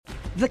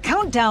The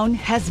countdown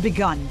has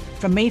begun.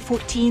 From May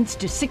 14th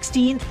to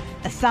 16th,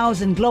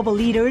 1,000 global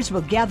leaders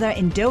will gather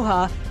in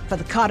Doha for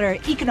the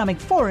Qatar Economic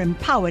Forum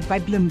powered by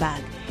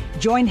Bloomberg.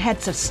 Join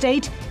heads of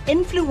state,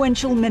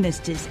 influential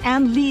ministers,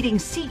 and leading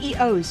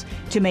CEOs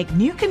to make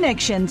new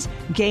connections,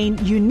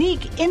 gain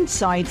unique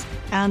insights,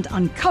 and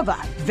uncover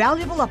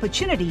valuable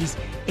opportunities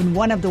in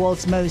one of the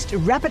world's most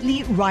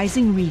rapidly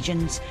rising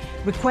regions.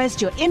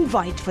 Request your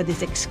invite for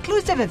this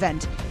exclusive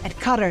event at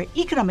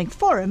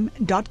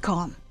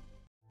QatarEconomicForum.com.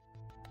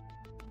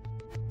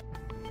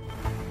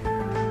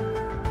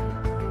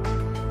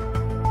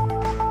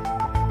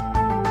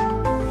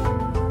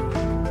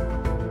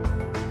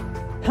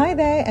 Hi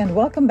there and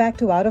welcome back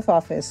to Out of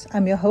Office.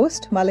 I'm your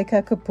host,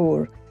 Malika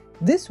Kapoor.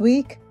 This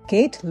week,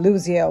 Kate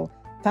Luzio,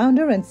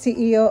 founder and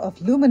CEO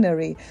of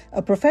Luminary,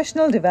 a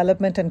professional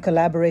development and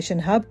collaboration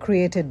hub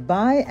created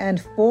by and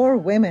for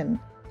women.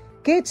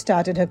 Kate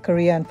started her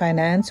career in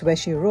finance where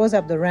she rose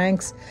up the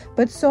ranks,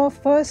 but saw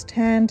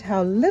firsthand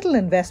how little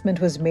investment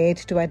was made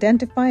to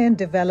identify and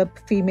develop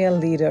female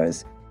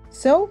leaders.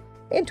 So,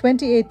 in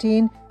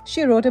 2018,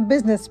 she wrote a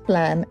business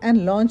plan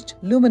and launched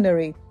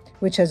Luminary,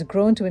 which has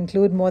grown to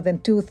include more than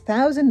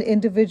 2,000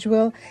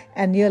 individual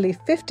and nearly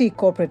 50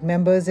 corporate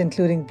members,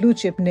 including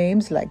blue-chip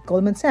names like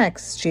Goldman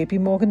Sachs, JP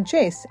Morgan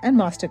Chase, and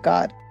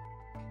MasterCard.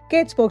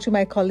 Kate spoke to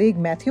my colleague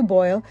Matthew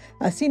Boyle,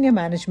 a senior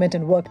management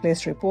and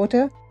workplace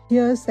reporter.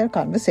 Here's their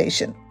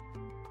conversation.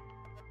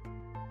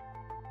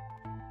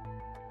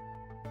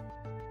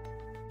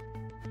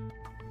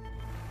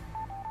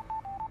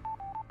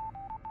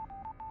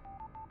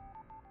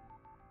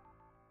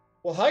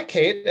 Well, hi,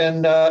 Kate,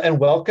 and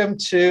welcome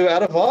to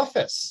Out of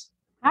Office.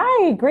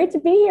 Hi, great to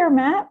be here,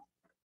 Matt.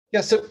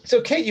 Yeah, so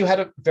Kate, you had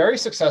a very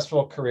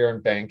successful career in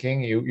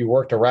banking. You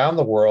worked around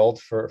the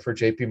world for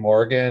JP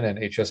Morgan and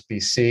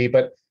HSBC,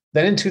 but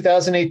then in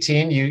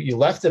 2018, you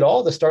left it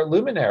all to start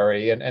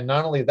Luminary, and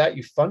not only that,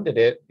 you funded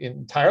it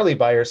entirely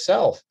by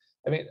yourself.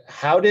 I mean,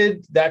 how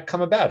did that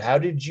come about? How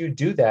did you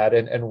do that,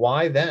 and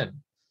why then?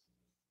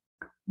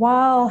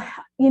 Well,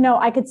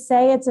 I could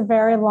say it's a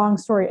very long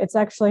story. It's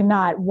actually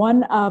not.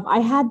 I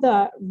had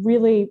the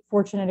really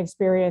fortunate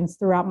experience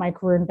throughout my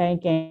career in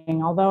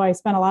banking. Although I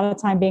spent a lot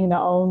of time being the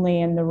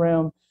only in the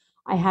room,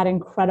 I had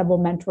incredible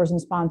mentors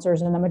and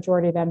sponsors, and the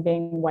majority of them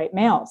being white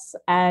males.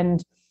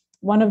 And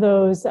one of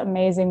those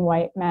amazing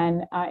white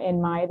men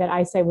that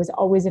I say was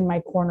always in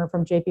my corner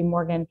from JP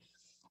Morgan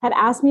had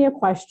asked me a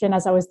question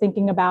as I was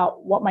thinking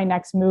about what my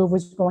next move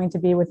was going to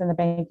be within the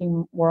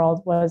banking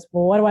world was,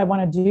 well, what do I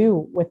want to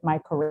do with my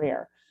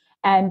career?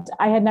 And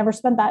I had never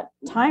spent that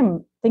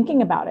time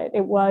thinking about it.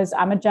 It was,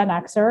 I'm a Gen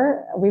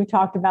Xer. We've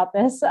talked about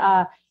this.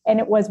 And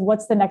it was,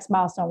 what's the next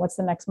milestone? What's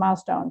the next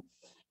milestone?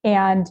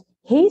 And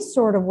he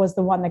sort of was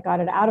the one that got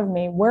it out of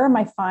me. Where am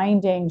I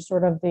finding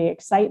sort of the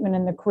excitement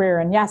in the career?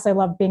 And yes, I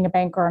love being a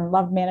banker and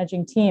love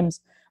managing teams.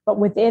 But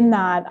within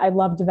that, I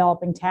love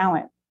developing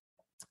talent.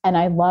 And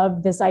I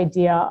love this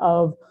idea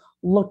of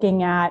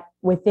looking at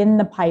within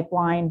the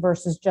pipeline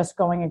versus just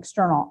going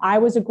external. I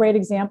was a great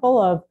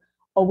example of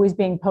always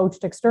being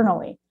poached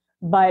externally.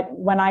 But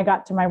when I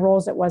got to my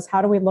roles, it was,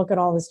 how do we look at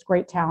all this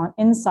great talent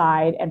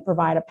inside and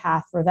provide a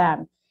path for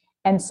them?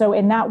 And so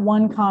in that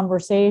one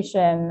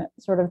conversation,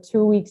 sort of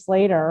 2 weeks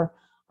later,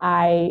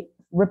 I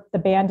ripped the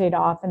Band-Aid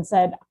off and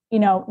said,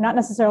 not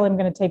necessarily I'm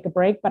going to take a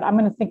break, but I'm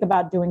going to think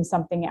about doing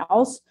something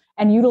else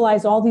and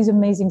utilize all these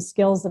amazing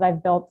skills that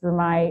I've built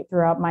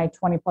throughout my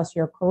 20 plus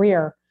year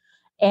career.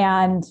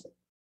 And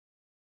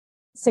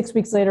 6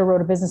 weeks later, wrote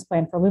a business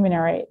plan for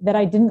Luminary that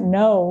I didn't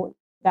know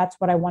that's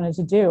what I wanted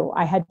to do.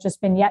 I had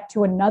just been yet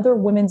to another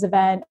women's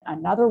event,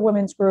 another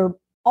women's group,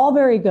 all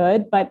very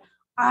good, but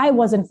I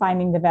wasn't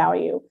finding the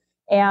value.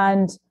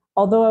 And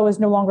although I was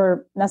no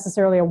longer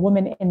necessarily a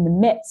woman in the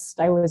midst,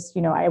 I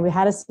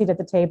had a seat at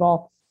the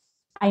table.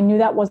 I knew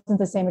that wasn't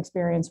the same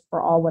experience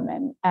for all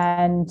women,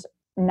 and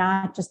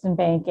not just in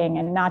banking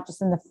and not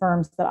just in the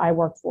firms that I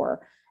worked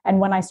for.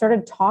 And when I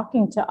started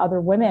talking to other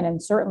women,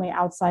 and certainly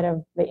outside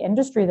of the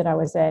industry that I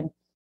was in,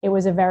 it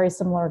was a very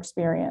similar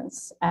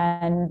experience.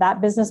 And that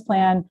business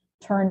plan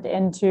turned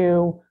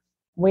into,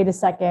 wait a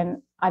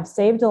second, I've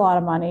saved a lot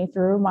of money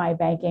through my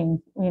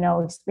banking,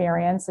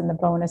 experience and the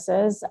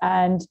bonuses.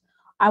 And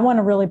I want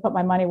to really put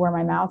my money where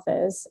my mouth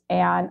is.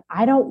 And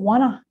I don't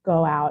want to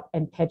go out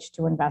and pitch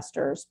to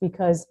investors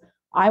because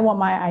I want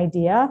my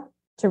idea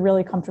to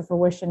really come to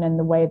fruition in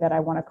the way that I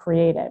want to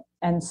create it.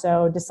 And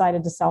so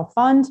decided to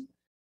self-fund.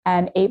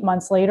 And 8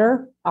 months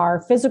later,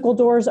 our physical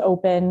doors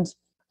opened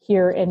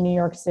here in New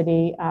York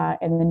City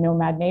in the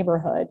Nomad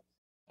neighborhood.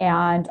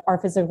 And our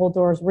physical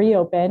doors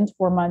reopened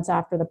 4 months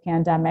after the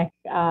pandemic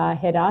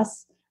hit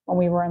us when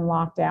we were in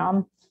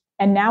lockdown.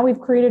 And now we've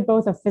created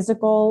both a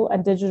physical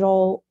and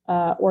digital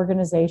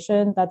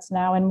organization that's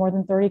now in more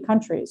than 30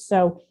 countries.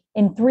 So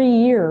in 3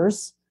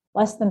 years,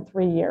 less than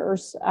 3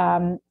 years,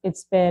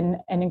 it's been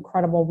an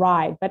incredible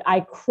ride. But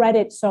I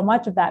credit so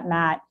much of that,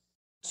 Matt,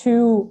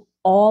 to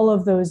all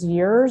of those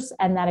years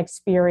and that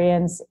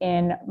experience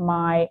in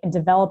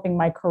developing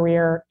my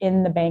career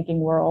in the banking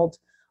world,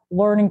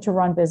 learning to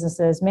run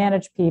businesses,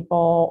 manage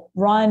people,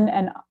 run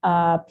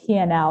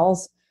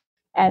P&Ls.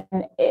 And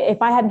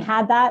if I hadn't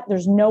had that,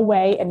 there's no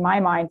way in my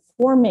mind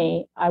for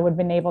me, I would have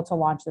been able to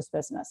launch this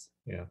business.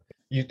 Yeah.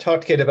 You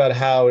talked, Kate, about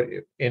how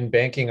in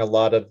banking, a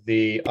lot of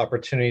the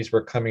opportunities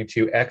were coming to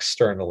you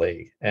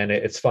externally. And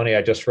it's funny,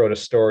 I just wrote a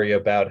story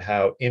about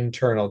how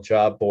internal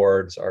job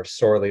boards are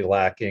sorely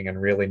lacking and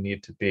really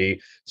need to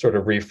be sort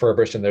of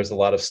refurbished. And there's a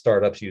lot of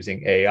startups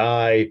using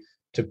AI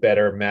to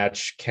better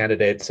match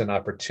candidates and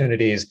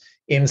opportunities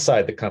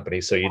inside the company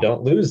so you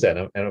don't lose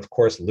them. And of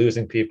course,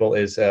 losing people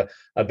is a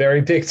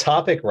very big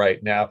topic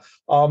right now.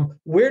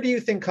 Where do you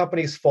think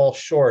companies fall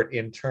short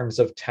in terms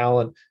of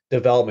talent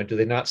development? Do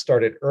they not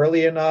start it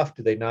early enough?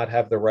 Do they not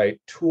have the right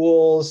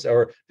tools?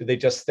 Or do they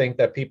just think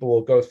that people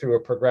will go through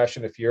a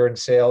progression? If you're in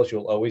sales,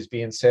 you'll always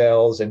be in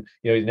sales. And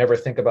you never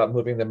think about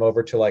moving them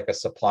over to like a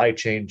supply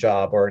chain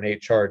job or an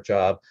HR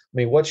job. I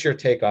mean, what's your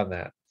take on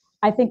that?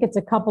 I think it's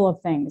a couple of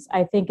things.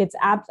 I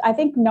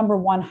think number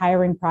one,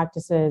 hiring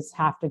practices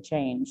have to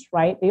change,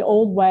 right? The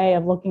old way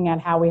of looking at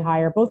how we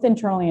hire, both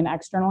internally and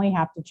externally,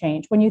 have to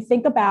change. When you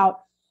think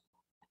about,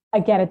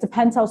 again, it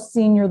depends how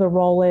senior the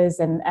role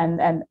is, and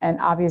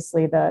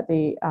obviously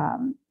the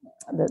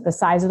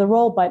size of the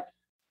role. But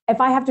if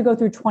I have to go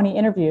through 20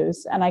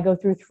 interviews and I go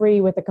through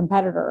 3 with a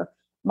competitor,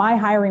 my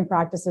hiring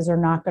practices are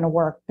not going to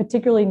work,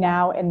 particularly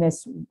now in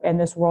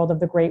this world of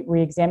the great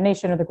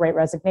reexamination or the great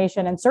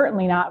resignation, and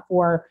certainly not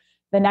for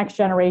the next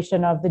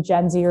generation of the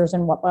Gen Zers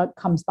and what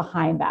comes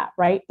behind that,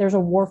 right? There's a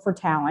war for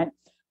talent,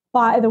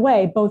 by the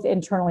way, both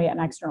internally and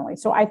externally.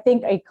 So I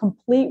think a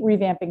complete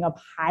revamping of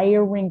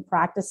hiring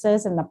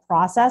practices and the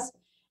process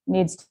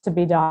needs to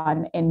be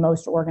done in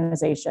most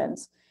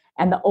organizations.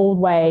 And the old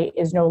way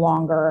is no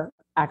longer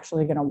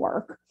actually going to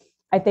work.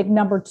 I think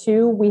number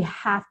 2, we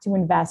have to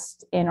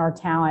invest in our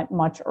talent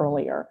much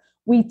earlier.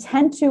 We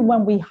tend to,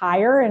 when we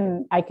hire,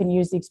 and I can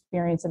use the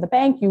experience of the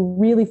bank, you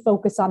really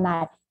focus on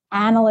that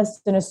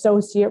analyst and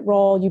associate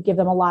role. You give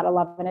them a lot of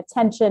love and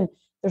attention.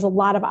 There's a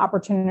lot of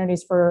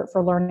opportunities for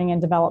learning and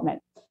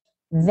development.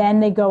 Then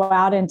they go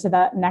out into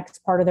the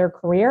next part of their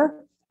career,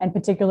 and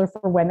particular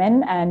for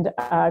women and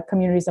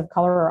communities of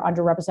color or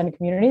underrepresented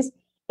communities,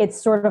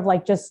 it's sort of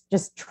like just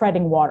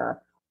treading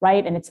water,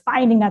 right? And it's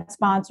finding that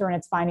sponsor and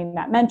it's finding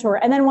that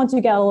mentor. And then once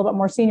you get a little bit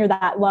more senior,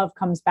 that love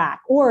comes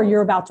back, or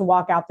you're about to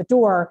walk out the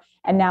door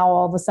and now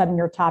all of a sudden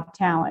you're top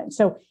talent.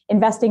 So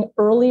investing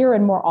earlier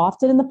and more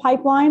often in the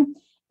pipeline,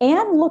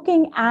 and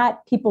looking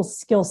at people's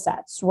skill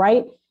sets,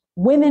 right?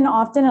 Women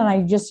often, and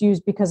I just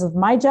use because of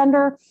my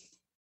gender,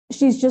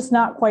 she's just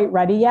not quite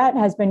ready yet,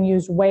 has been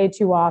used way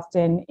too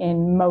often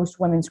in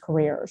most women's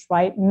careers,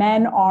 right?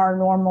 Men are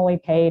normally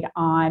paid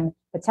on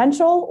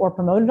potential or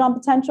promoted on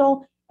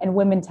potential, and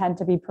women tend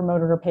to be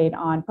promoted or paid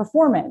on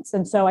performance.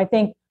 And so I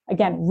think,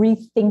 again,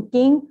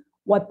 rethinking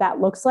what that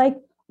looks like.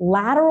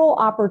 Lateral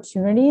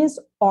opportunities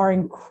are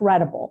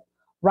incredible,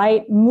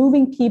 right?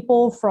 Moving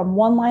people from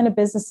one line of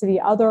business to the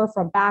other,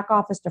 from back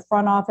office to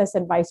front office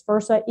and vice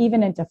versa,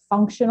 even into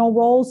functional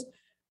roles,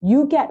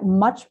 you get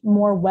much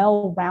more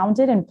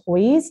well-rounded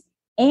employees,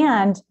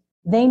 and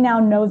they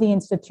now know the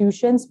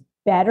institutions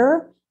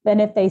better than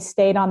if they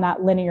stayed on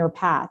that linear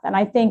path. And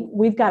I think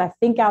we've got to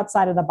think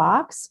outside of the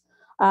box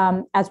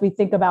as we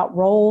think about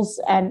roles,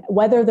 and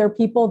whether they're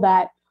people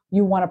that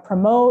you want to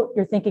promote,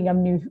 you're thinking of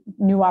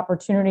new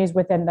opportunities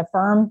within the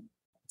firm.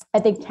 I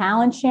think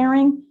talent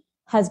sharing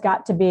has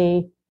got to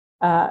be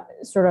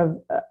sort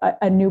of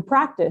a new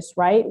practice,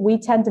 right? We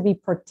tend to be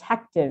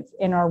protective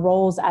in our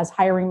roles as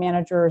hiring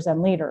managers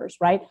and leaders,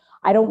 right?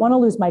 I don't want to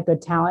lose my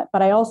good talent,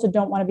 but I also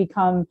don't want to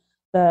become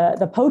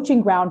the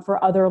poaching ground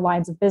for other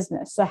lines of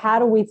business. So how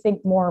do we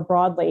think more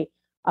broadly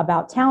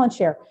about talent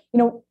share?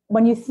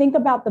 When you think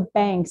about the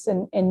banks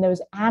and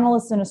those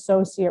analysts and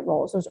associate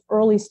roles, those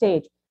early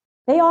stage,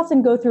 they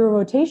often go through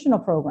a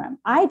rotational program.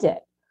 I did.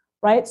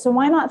 Right? So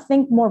why not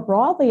think more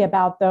broadly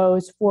about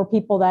those for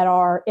people that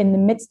are in the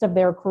midst of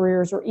their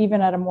careers, or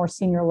even at a more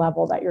senior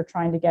level that you're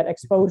trying to get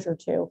exposure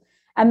to?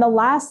 And the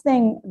last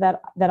thing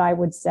that I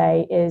would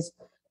say is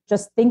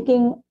just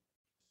thinking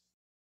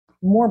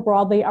more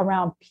broadly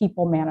around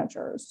people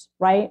managers,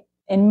 right?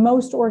 In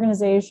most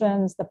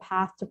organizations, the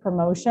path to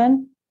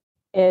promotion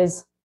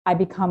is I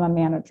become a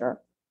manager.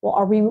 Well,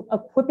 are we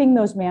equipping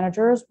those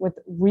managers with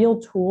real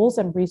tools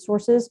and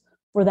resources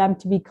for them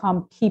to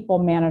become people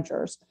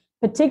managers?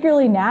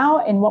 Particularly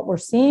now in what we're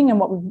seeing and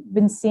what we've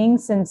been seeing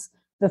since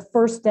the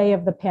first day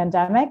of the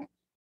pandemic,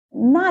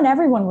 not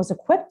everyone was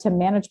equipped to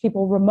manage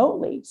people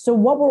remotely. So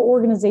what were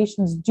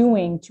organizations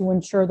doing to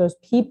ensure those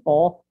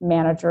people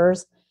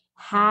managers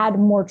had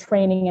more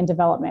training and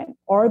development?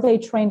 Are they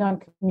trained on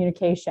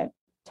communication,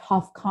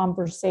 tough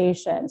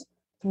conversations,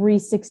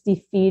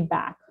 360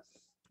 feedback?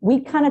 We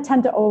kind of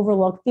tend to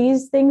overlook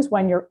these things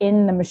when you're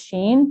in the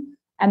machine.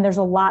 And there's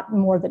a lot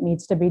more that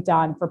needs to be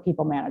done for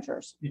people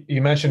managers.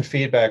 You mentioned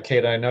feedback,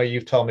 Kate. I know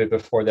you've told me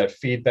before that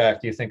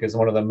feedback you think is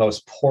one of the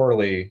most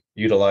poorly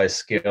utilized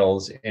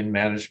skills in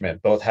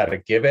management, both how to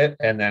give it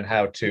and then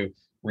how to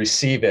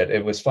receive it.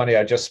 It was funny,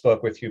 I just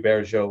spoke with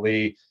Hubert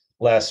Joly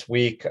last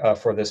week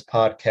for this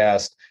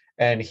podcast,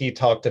 And he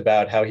talked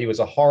about how he was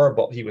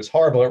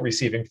horrible at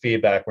receiving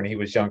feedback when he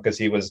was young because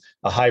he was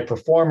a high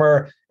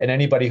performer. And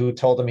anybody who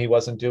told him he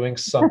wasn't doing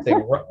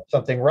something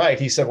right,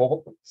 he said,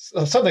 well,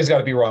 something's got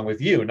to be wrong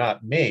with you,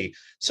 not me.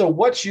 So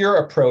what's your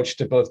approach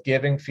to both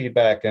giving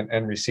feedback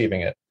and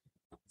receiving it?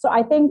 So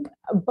I think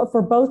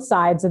for both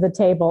sides of the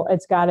table,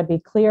 it's got to be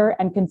clear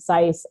and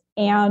concise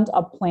and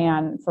a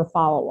plan for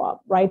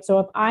follow-up, right? So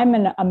if I'm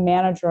a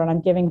manager and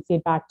I'm giving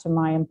feedback to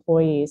my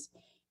employees,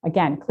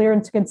 again, clear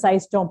and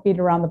concise, don't beat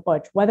around the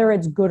bush, whether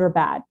it's good or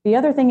bad. The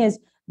other thing is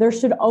there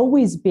should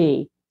always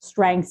be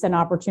strengths and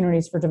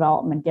opportunities for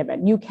development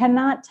given. You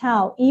cannot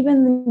tell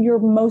even your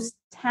most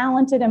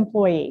talented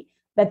employee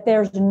that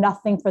there's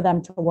nothing for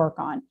them to work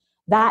on.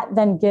 That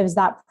then gives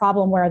that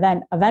problem where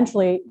then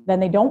eventually then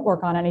they don't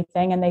work on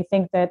anything and they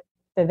think that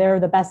they're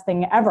the best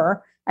thing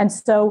ever. And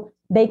so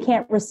they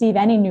can't receive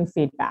any new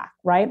feedback,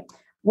 right?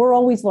 We're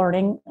always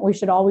learning. We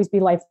should always be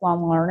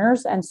lifelong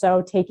learners. And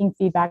so taking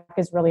feedback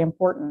is really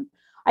important.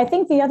 I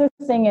think the other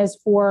thing is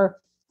for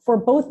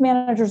both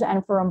managers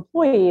and for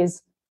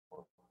employees,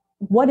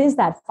 what is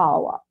that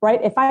follow-up,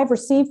 right? If I've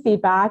received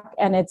feedback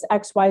and it's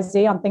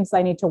XYZ on things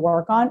I need to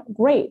work on,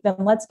 great. Then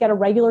let's get a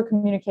regular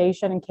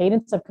communication and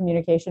cadence of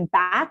communication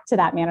back to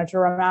that manager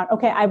around,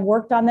 okay, I've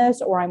worked on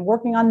this or I'm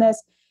working on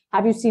this.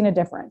 Have you seen a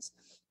difference?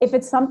 If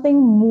it's something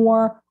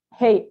more,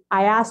 hey,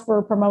 I asked for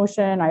a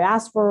promotion, I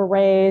asked for a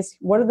raise,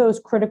 what are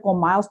those critical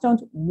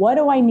milestones? What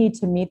do I need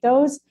to meet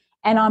those?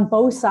 And on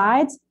both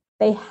sides,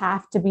 they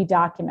have to be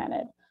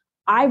documented.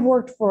 I've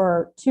worked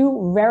for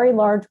two very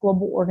large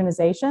global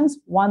organizations.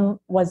 One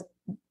was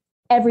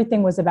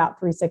everything was about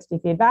 360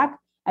 feedback,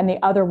 and the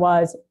other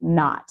was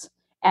not.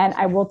 And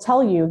I will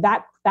tell you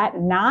that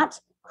not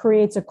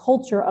creates a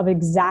culture of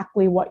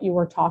exactly what you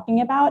were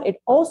talking about. It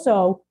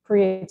also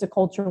creates a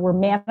culture where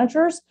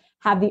managers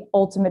have the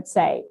ultimate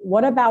say.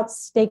 What about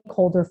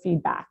stakeholder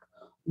feedback?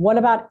 What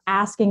about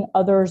asking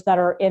others that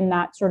are in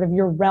that sort of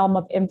your realm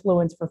of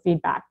influence for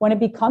feedback? When it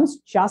becomes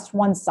just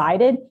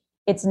one-sided,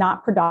 it's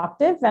not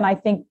productive. And I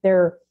think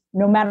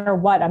no matter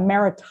what, a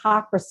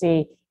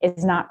meritocracy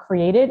is not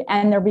created.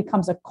 And there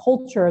becomes a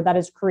culture that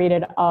is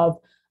created of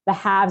the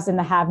haves and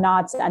the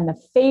have-nots and the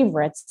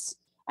favorites.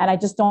 And I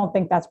just don't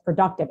think that's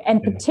productive.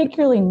 And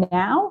particularly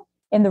now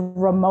in the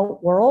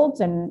remote world,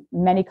 and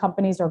many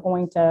companies are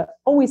going to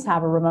always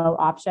have a remote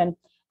option,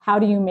 how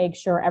do you make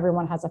sure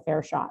everyone has a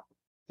fair shot?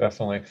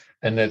 Definitely.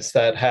 And it's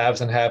that haves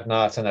and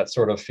have-nots and that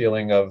sort of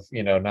feeling of,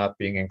 not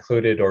being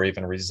included or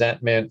even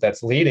resentment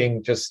that's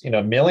leading just,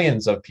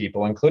 millions of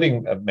people,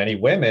 including many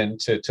women,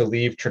 to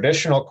leave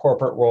traditional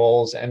corporate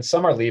roles. And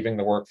some are leaving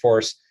the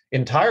workforce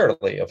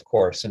entirely, of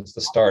course, since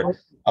the start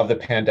of the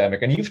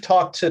pandemic. And you've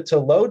talked to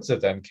loads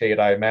of them,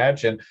 Kate, I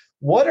imagine.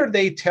 What are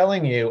they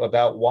telling you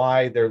about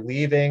why they're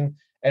leaving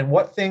and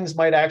what things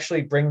might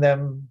actually bring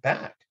them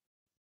back?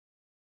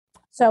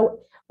 So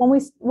when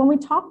we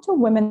talk to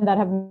women that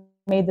have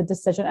made the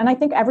decision, and I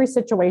think every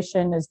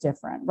situation is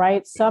different,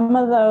 right? Some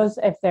of those,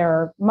 if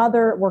they're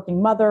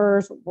working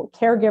mothers,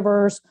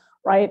 caregivers,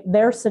 right,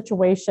 their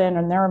situation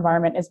and their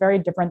environment is very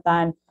different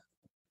than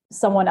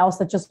someone else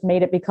that just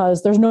made it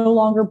because there's no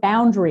longer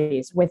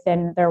boundaries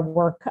within their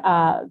work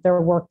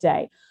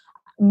day.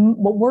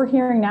 What we're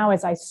hearing now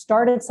is I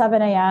start at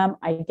 7 a.m.,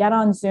 I get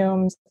on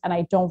Zooms, and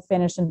I don't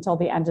finish until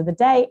the end of the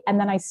day. And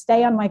then I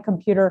stay on my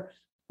computer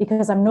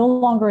because I'm no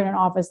longer in an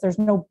office. There's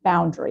no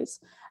boundaries.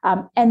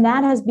 And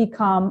that has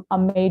become a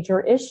major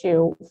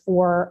issue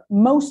for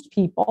most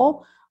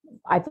people.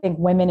 I think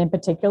women in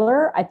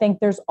particular. I think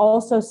there's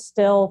also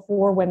still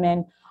for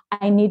women,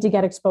 I need to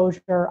get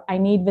exposure, I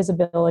need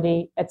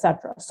visibility, et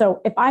cetera.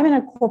 So if I'm in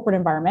a corporate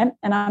environment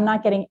and I'm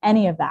not getting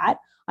any of that,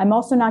 I'm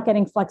also not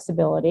getting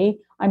flexibility.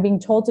 I'm being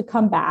told to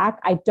come back.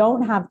 I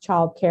don't have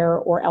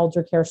childcare or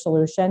elder care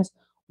solutions.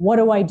 What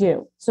do I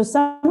do? So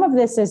some of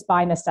this is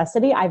by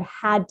necessity. I've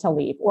had to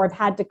leave or I've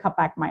had to cut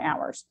back my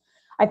hours.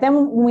 Then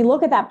when we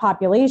look at that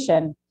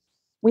population,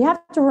 we have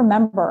to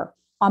remember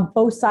on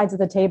both sides of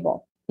the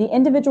table, the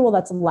individual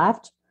that's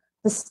left,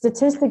 the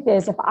statistic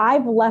is if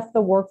I've left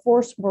the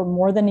workforce for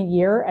more than a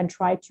year and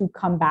tried to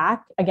come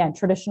back, again,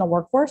 traditional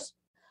workforce,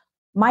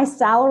 my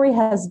salary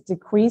has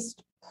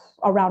decreased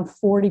around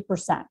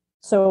 40%.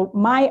 So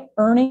my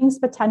earnings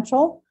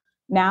potential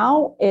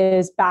now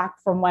is back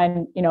from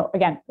when,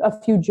 again, a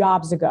few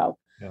jobs ago.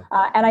 Yeah.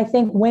 And I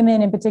think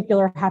women in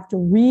particular have to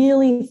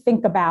really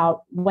think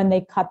about when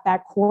they cut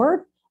that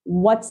cord,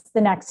 what's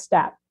the next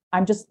step?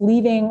 I'm just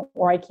leaving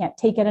or I can't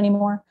take it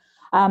anymore.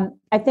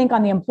 I think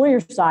on the employer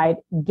side,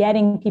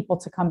 getting people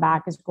to come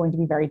back is going to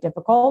be very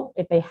difficult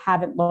if they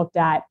haven't looked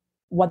at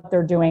what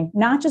they're doing,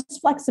 not just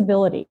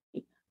flexibility,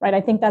 right? I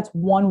think that's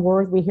one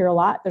word we hear a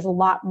lot. There's a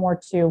lot more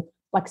to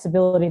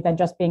flexibility than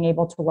just being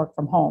able to work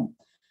from home.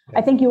 Yeah.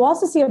 I think you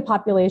also see a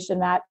population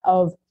that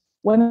of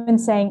women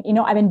saying,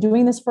 I've been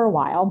doing this for a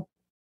while.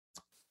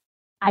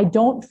 I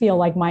don't feel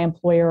like my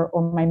employer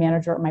or my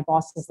manager or my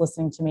boss is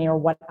listening to me or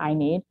what I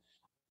need.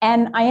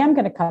 And I am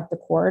going to cut the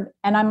cord,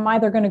 and I'm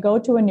either going to go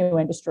to a new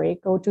industry,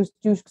 go to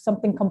do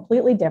something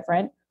completely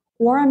different,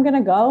 or I'm going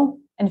to go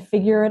and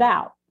figure it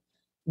out.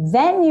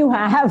 Then you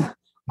have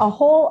a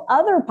whole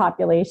other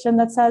population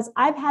that says,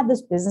 I've had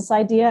this business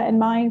idea in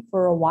mind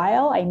for a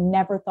while. I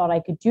never thought I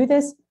could do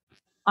this.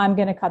 I'm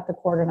going to cut the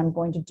cord and I'm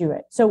going to do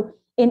it. So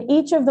in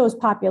each of those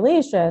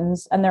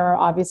populations, and there are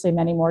obviously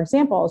many more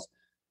examples,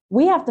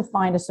 we have to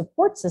find a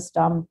support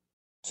system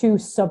to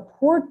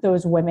support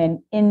those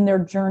women in their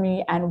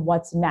journey and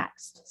what's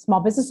next. Small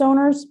business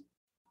owners,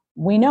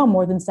 we know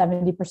more than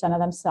 70% of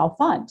them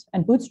self-fund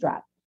and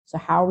bootstrap. So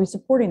how are we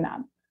supporting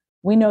them?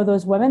 We know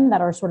those women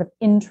that are sort of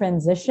in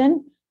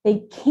transition,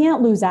 they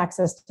can't lose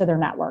access to their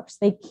networks.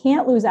 They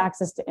can't lose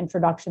access to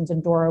introductions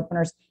and door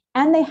openers,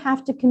 and they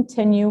have to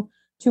continue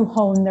to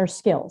hone their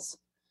skills.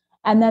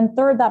 And then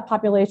third, that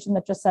population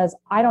that just says,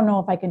 I don't know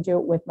if I can do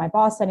it with my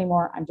boss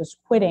anymore, I'm just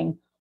quitting.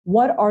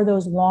 What are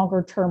those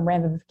longer term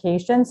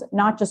ramifications,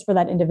 not just for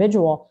that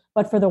individual,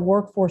 but for the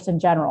workforce in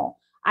general?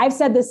 I've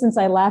said this since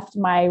I left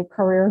my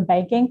career in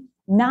banking,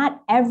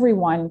 not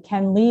everyone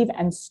can leave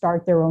and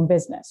start their own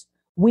business.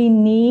 We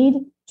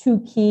need to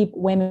keep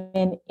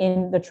women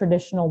in the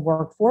traditional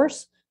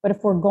workforce. But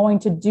if we're going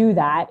to do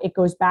that, it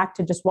goes back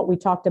to just what we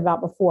talked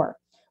about before.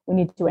 We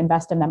need to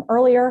invest in them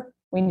earlier.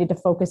 We need to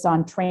focus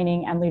on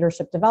training and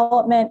leadership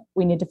development.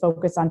 We need to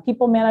focus on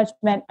people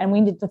management, and we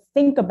need to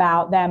think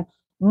about them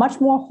much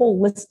more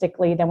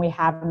holistically than we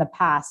have in the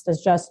past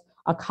as just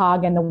a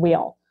cog in the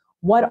wheel.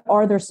 What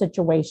are their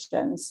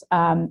situations?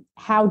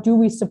 How do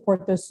we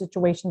support those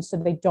situations so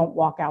they don't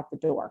walk out the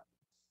door?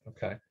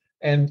 Okay.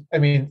 And I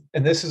mean,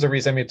 and this is a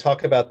reason, I mean,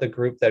 talk about the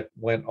group that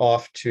went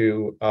off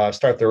to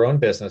start their own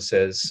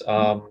businesses.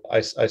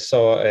 I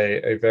saw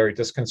a very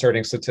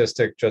disconcerting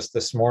statistic just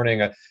this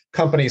morning.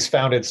 Companies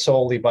founded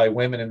solely by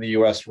women in the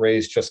US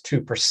raised just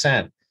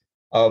 2%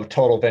 of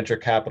total venture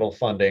capital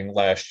funding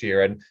last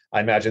year. And I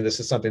imagine this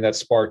is something that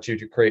sparked you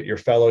to create your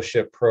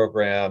fellowship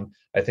program,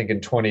 I think in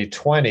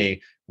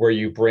 2020, where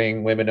you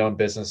bring women-owned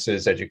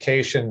businesses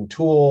education,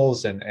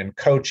 tools, and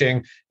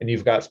coaching, and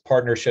you've got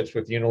partnerships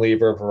with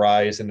Unilever,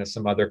 Verizon, and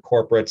some other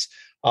corporates.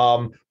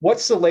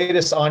 What's the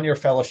latest on your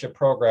fellowship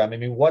program? I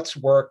mean, what's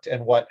worked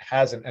and what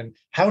hasn't, and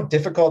how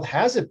difficult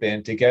has it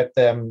been to get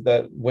them,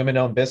 the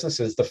women-owned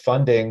businesses, the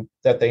funding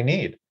that they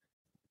need?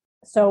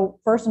 So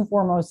first and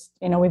foremost,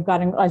 we've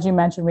got, as you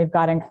mentioned, we've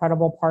got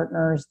incredible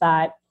partners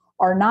that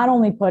are not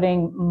only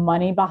putting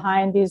money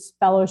behind these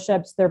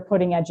fellowships, they're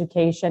putting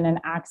education and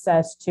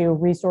access to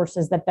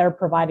resources that they're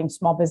providing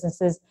small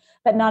businesses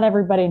that not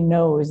everybody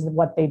knows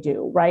what they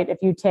do, right? If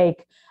you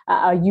take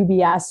a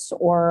UBS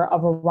or a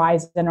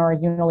Verizon or a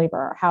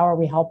Unilever, how are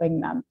we helping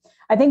them?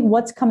 I think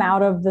what's come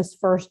out of this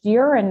first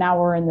year, and now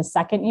we're in the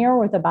second year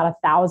with about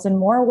 1,000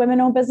 more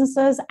women-owned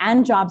businesses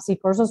and job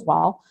seekers as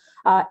well,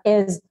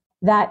 is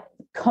that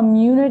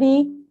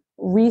community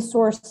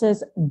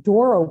resources,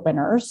 door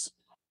openers,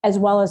 as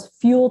well as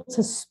fuel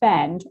to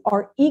spend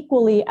are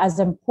equally as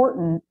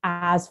important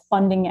as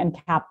funding and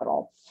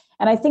capital.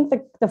 And I think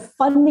the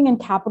funding and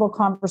capital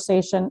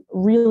conversation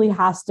really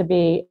has to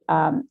be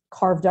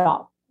carved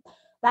up.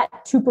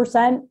 That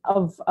 2%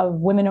 of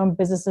women-owned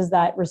businesses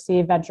that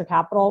receive venture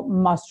capital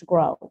must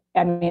grow.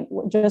 I mean,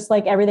 just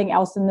like everything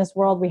else in this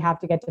world, we have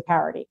to get to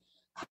parity.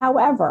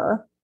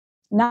 However,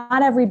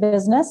 not every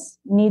business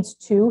needs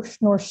to,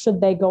 nor should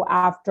they go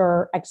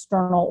after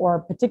external or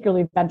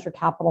particularly venture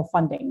capital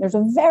funding. There's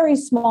a very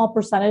small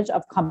percentage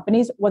of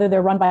companies, whether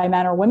they're run by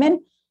men or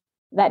women,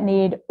 that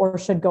need or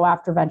should go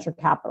after venture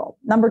capital.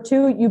 Number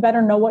two, you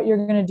better know what you're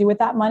going to do with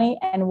that money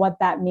and what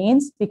that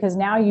means, because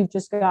now you've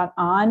just got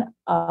on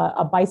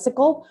a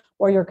bicycle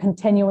or you're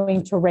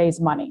continuing to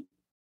raise money.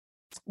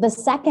 The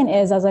second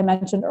is, as I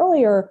mentioned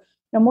earlier,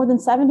 more than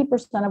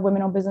 70% of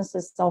women-owned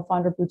businesses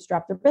self-fund or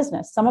bootstrap their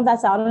business. Some of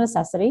that's out of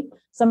necessity.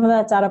 Some of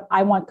that's out of,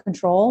 I want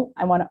control.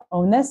 I want to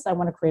own this. I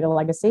want to create a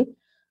legacy.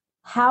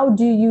 How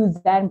do you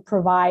then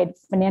provide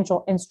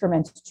financial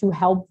instruments to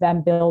help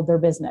them build their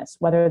business,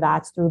 whether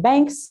that's through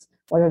banks,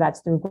 whether that's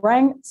through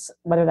grants,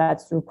 whether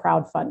that's through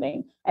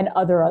crowdfunding and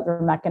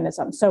other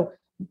mechanisms? So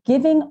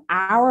giving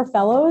our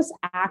fellows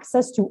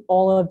access to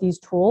all of these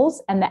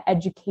tools and the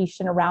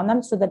education around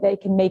them so that they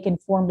can make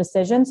informed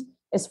decisions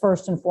is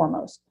first and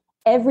foremost.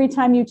 Every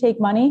time you take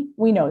money,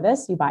 we know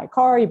this, you buy a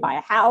car, you buy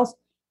a house,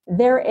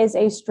 there is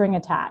a string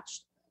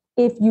attached.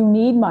 If you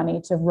need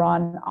money to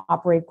run,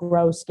 operate,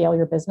 grow, scale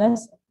your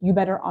business, you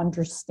better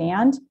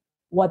understand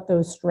what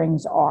those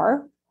strings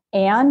are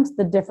and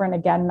the different,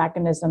 again,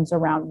 mechanisms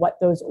around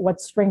what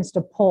strings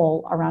to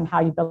pull around how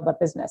you build a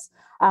business.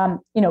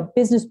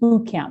 Business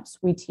boot camps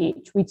we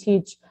teach. We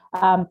teach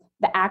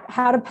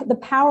the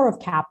power of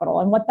capital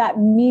and what that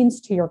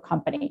means to your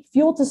company.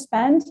 Fuel to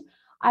spend,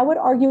 I would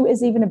argue,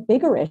 is even a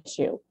bigger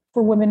issue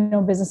for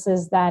women-owned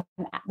businesses than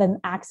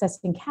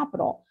accessing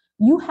capital.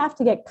 You have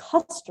to get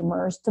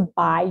customers to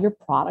buy your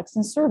products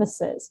and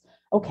services.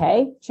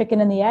 Okay, chicken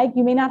and the egg,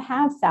 you may not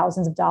have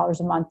thousands of dollars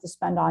a month to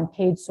spend on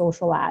paid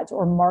social ads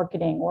or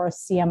marketing or a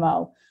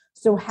CMO.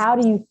 So how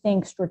do you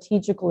think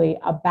strategically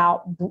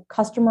about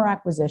customer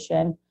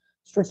acquisition,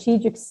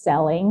 strategic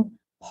selling,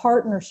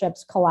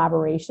 partnerships,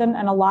 collaboration?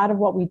 And a lot of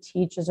what we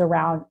teach is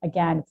around,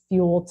 again,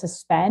 fuel to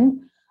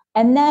spend.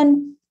 And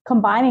then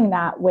combining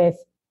that with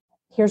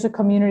Here's a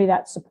community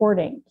that's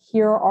supporting.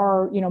 Here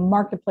are,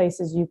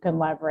 marketplaces you can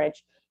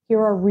leverage. Here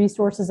are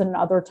resources and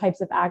other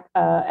types of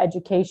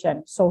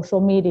education,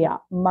 social media,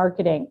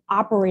 marketing,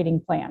 operating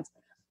plans.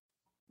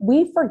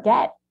 We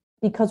forget,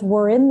 because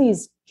we're in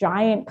these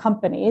giant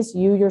companies,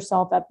 you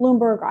yourself at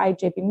Bloomberg, I,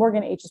 JP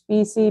Morgan,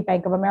 HSBC,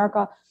 Bank of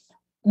America,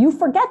 you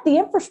forget the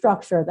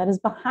infrastructure that is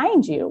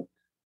behind you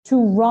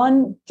to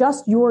run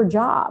just your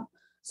job.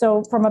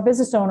 So from a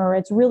business owner,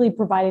 it's really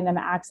providing them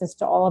access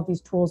to all of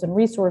these tools and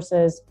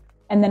resources.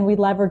 And then we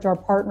leverage our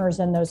partners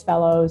and those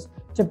fellows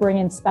to bring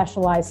in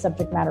specialized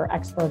subject matter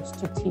experts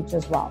to teach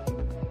as well.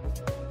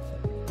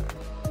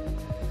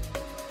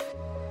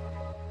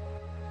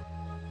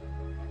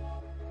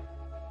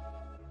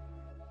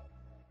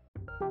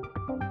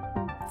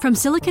 From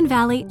Silicon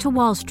Valley to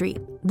Wall Street,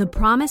 the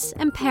promise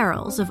and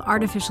perils of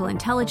artificial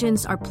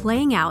intelligence are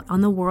playing out on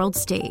the world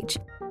stage.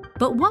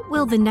 But what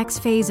will the next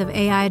phase of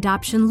AI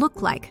adoption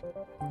look like?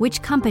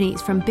 Which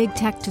companies, from big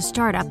tech to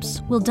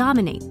startups, will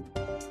dominate?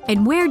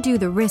 And where do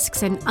the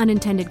risks and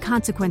unintended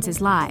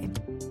consequences lie?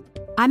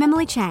 I'm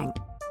Emily Chang.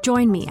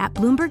 Join me at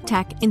Bloomberg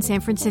Tech in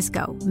San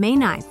Francisco, May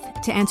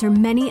 9th, to answer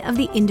many of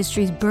the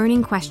industry's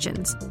burning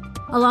questions,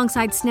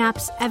 alongside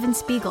Snap's Evan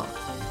Spiegel,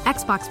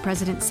 Xbox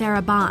President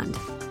Sarah Bond,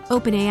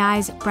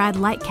 OpenAI's Brad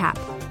Lightcap,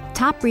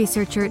 top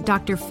researcher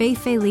Dr.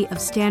 Fei-Fei Li of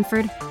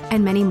Stanford,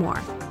 and many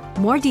more.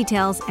 More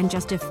details and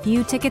just a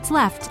few tickets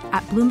left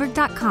at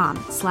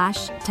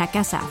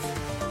Bloomberg.com/TechSF.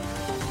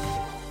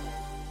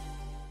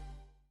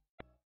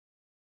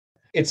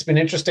 It's been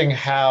interesting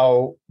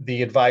how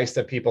the advice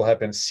that people have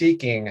been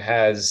seeking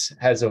has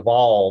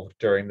evolved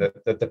during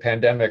the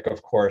pandemic,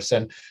 of course.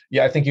 And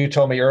yeah, I think you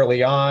told me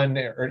early on,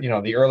 or,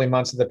 the early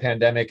months of the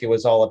pandemic, it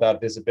was all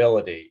about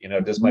visibility.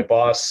 Does my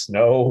boss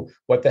know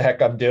what the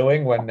heck I'm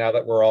doing now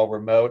that we're all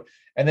remote?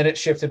 And then it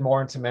shifted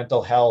more into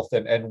mental health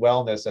and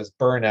wellness as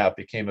burnout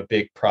became a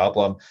big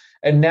problem.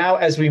 And now,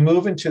 as we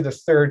move into the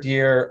third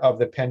year of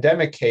the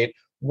pandemic, Kate,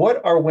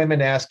 what are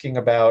women asking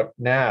about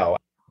now?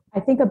 I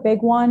think a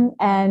big one,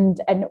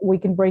 and we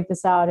can break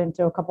this out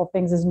into a couple of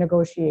things, is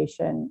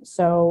negotiation.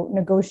 So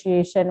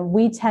negotiation,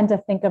 we tend to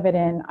think of it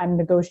I'm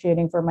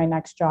negotiating for my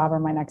next job or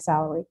my next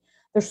salary.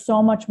 There's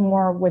so much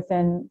more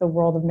within the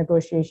world of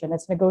negotiation.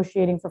 It's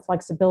negotiating for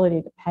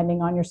flexibility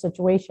depending on your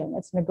situation.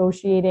 It's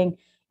negotiating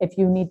if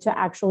you need to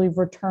actually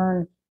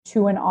return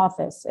to an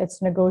office.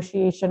 It's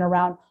negotiation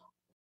around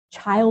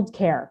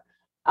childcare.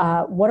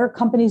 What are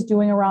companies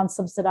doing around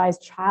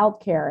subsidized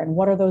childcare, and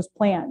what are those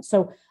plans?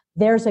 So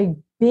there's a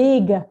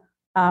big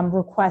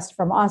request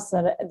from us,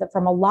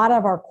 from a lot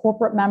of our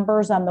corporate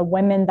members and the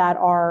women that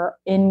are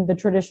in the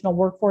traditional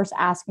workforce,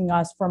 asking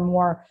us for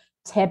more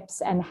tips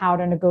and how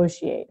to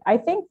negotiate. I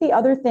think the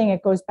other thing,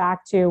 it goes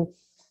back to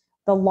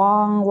the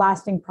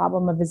long-lasting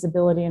problem of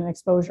visibility and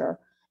exposure.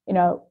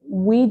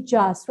 We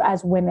just,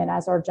 as women,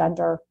 as our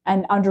gender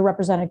and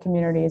underrepresented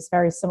communities,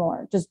 very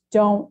similar, just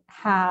don't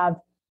have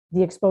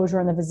the exposure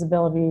and the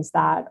visibilities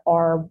that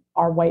our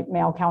white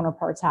male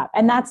counterparts have.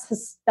 And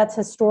that's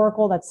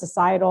historical, that's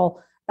societal,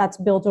 that's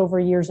built over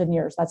years and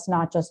years. That's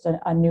not just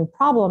a new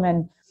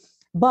problem.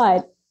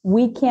 But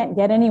we can't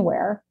get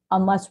anywhere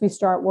unless we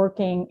start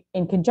working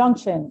in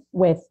conjunction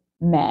with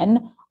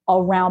men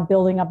around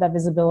building up that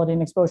visibility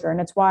and exposure.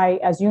 And it's why,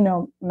 as you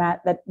know,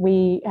 Matt, that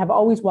we have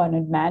always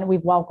wanted men,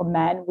 we've welcomed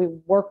men, we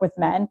work with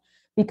men,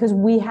 because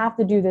we have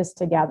to do this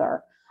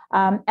together.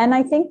 And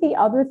I think the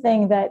other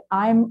thing that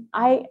I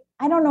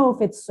don't know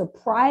if it's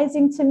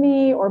surprising to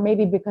me, or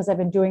maybe because I've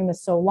been doing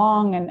this so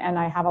long and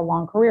I have a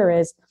long career,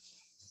 is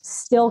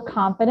still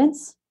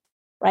confidence,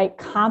 right?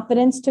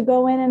 Confidence to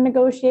go in and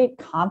negotiate,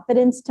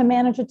 confidence to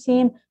manage a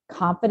team,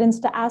 confidence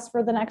to ask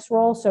for the next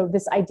role. So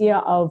this idea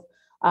of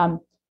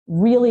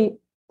really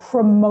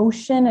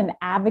promotion and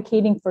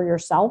advocating for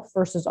yourself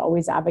versus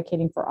always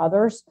advocating for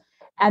others.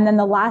 And then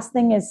the last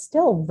thing is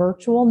still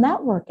virtual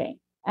networking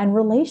and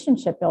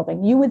relationship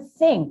building. You would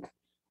think,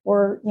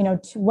 or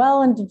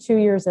well into 2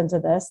 years into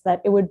this, that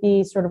it would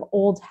be sort of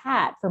old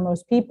hat for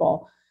most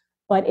people,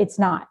 but it's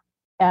not.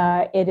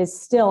 It is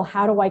still,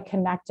 how do I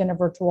connect in a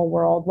virtual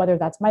world, whether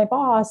that's my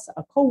boss,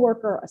 a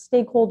coworker, a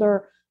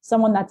stakeholder,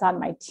 someone that's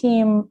on my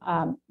team.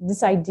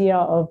 This idea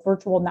of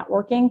virtual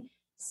networking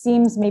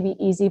seems maybe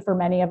easy for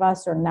many of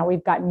us, or now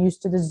we've gotten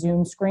used to the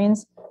Zoom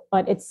screens,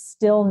 but it's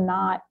still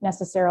not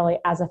necessarily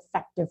as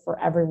effective for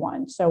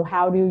everyone. So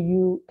how do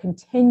you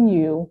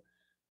continue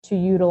to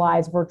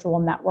utilize virtual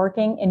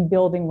networking in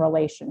building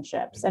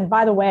relationships? And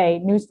by the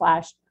way,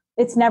 newsflash,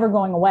 it's never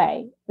going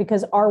away,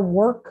 because our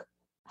work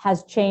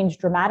has changed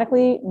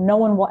dramatically. No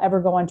one will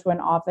ever go into an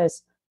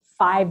office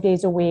 5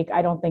 days a week,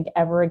 I don't think,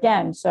 ever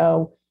again.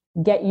 So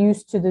get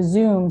used to the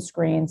Zoom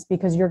screens,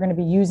 because you're going to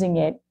be using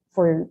it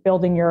for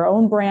building your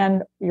own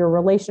brand, your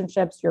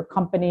relationships, your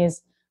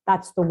companies.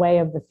 That's the way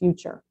of the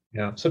future.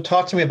 Yeah. So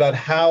talk to me about,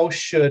 how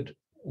should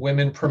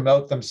women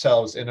promote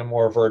themselves in a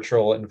more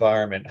virtual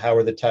environment? How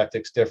are the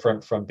tactics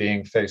different from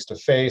being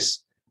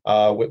face-to-face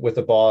with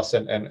the boss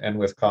and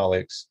with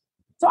colleagues?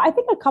 So I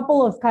think a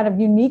couple of kind of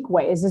unique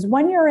ways is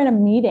when you're in a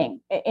meeting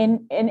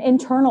in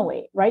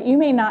internally, right? You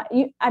may not,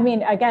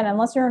 again,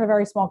 unless you're in a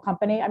very small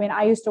company. I mean,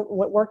 I used to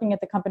working at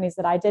the companies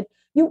that I did,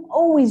 you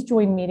always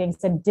join meetings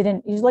and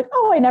you're like,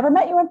 oh, I never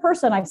met you in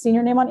person. I've seen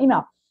your name on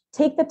email.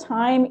 Take the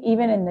time,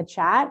 even in the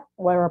chat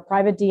or a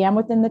private DM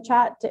within the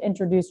chat, to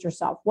introduce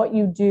yourself, what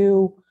you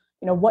do,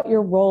 what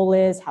your role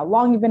is, how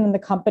long you've been in the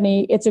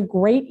company. It's a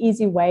great,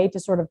 easy way to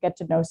sort of get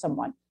to know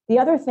someone. The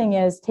other thing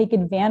is take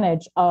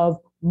advantage of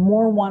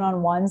more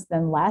one-on-ones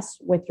than less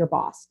with your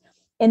boss.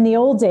 In the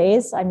old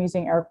days, I'm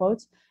using air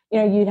quotes,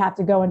 you'd have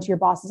to go into your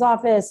boss's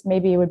office.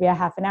 Maybe it would be a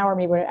half an hour,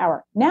 maybe an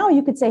hour. Now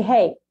you could say,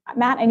 hey,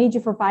 Matt, I need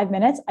you for 5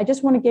 minutes. I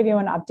just want to give you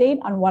an update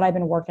on what I've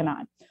been working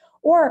on.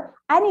 Or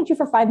I need you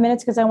for 5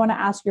 minutes because I want to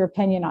ask your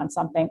opinion on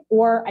something.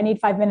 Or I need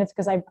 5 minutes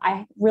because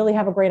I really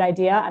have a great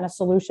idea and a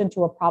solution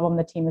to a problem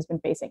the team has been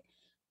facing.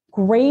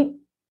 Great,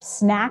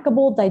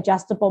 snackable,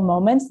 digestible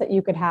moments that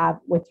you could have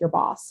with your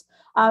boss.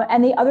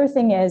 And the other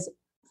thing is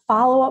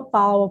follow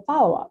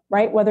up,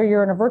 right? Whether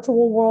you're in a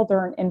virtual world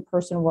or an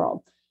in-person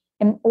world.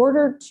 In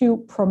order to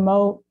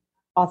promote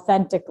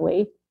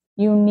authentically,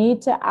 you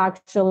need to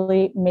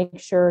actually make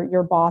sure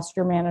your boss,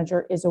 your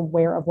manager, is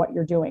aware of what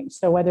you're doing.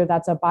 So whether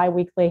that's a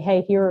biweekly,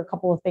 hey, here are a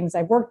couple of things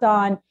I've worked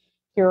on,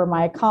 here are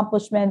my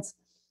accomplishments.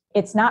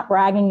 It's not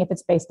bragging if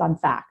it's based on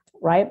fact,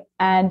 right?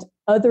 And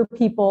other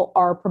people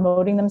are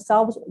promoting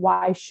themselves.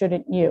 Why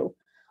shouldn't you?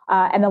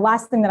 And the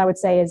last thing that I would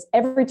say is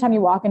every time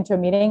you walk into a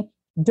meeting,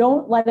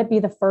 don't let it be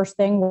the first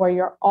thing where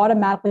you're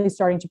automatically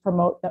starting to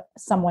promote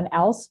someone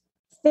else.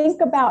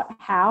 Think about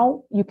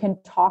how you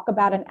can talk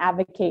about and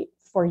advocate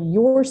for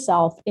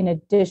yourself in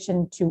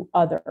addition to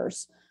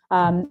others.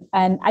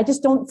 And I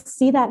just don't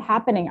see that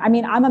happening. I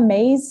mean, I'm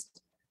amazed.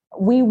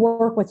 We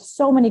work with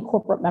so many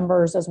corporate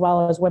members as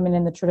well as women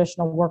in the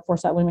traditional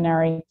workforce at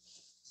Luminary.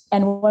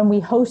 And when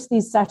we host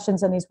these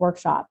sessions and these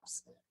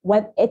workshops,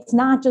 it's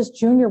not just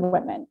junior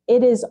women,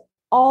 it is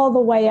all the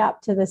way up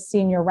to the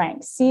senior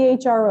ranks,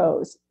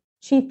 CHROs,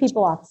 chief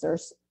people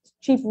officers,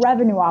 chief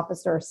revenue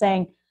officers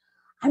saying,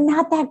 I'm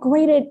not that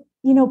great at,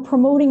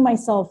 promoting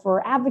myself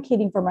or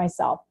advocating for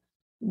myself.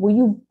 Well,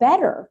 you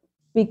better,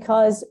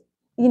 because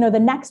the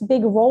next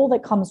big role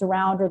that comes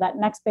around or that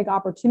next big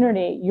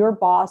opportunity, your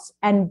boss,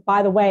 and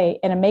by the way,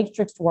 in a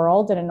matrix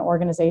world, in an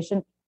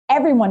organization,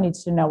 everyone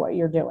needs to know what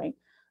you're doing.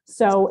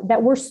 So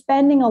that we're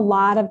spending a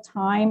lot of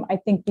time, I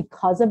think,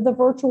 because of the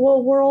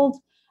virtual world,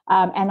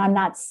 and I'm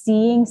not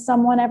seeing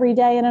someone every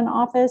day in an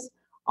office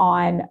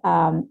on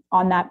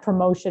that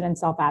promotion and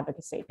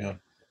self-advocacy. Yeah.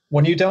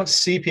 When you don't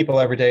see people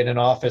every day in an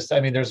office, I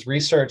mean, there's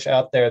research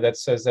out there that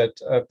says that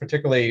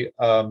particularly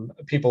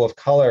people of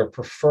color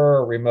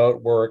prefer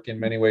remote work in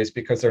many ways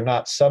because they're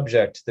not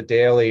subject to the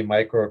daily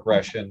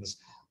microaggressions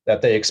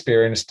that they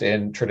experienced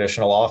in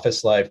traditional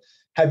office life.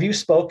 Have you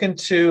spoken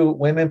to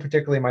women,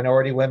 particularly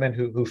minority women,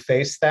 who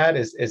face that?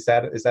 Is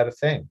that a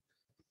thing?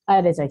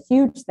 It is a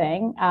huge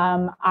thing.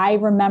 I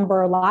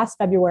remember last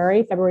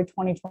February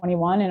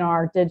 2021, in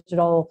our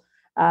digital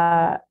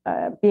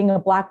being a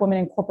Black woman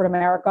in corporate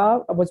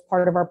America was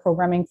part of our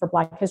programming for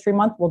Black History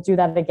Month. We'll do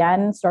that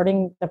again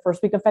starting the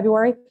first week of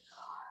February.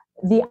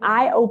 The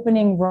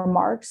eye-opening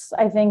remarks,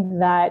 I think,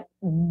 that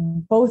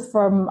both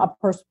from a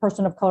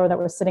person of color that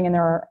was sitting in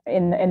there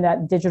in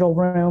that digital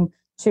room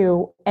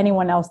to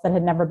anyone else that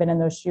had never been in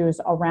those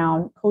shoes,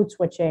 around code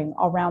switching,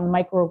 around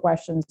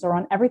microaggressions,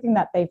 around everything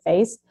that they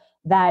face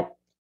that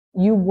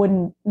you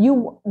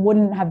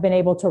wouldn't have been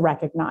able to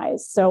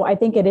recognize. So I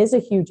think it is a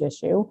huge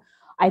issue.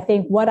 I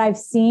think what I've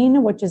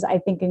seen, which is I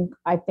think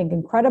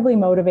incredibly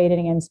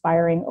motivating and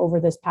inspiring over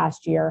this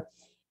past year,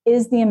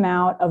 is the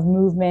amount of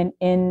movement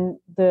in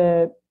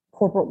the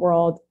corporate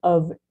world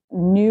of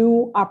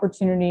new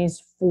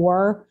opportunities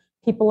for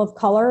people of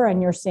color.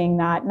 And you're seeing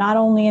that not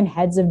only in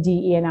heads of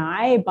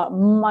DE&I, but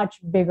much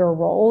bigger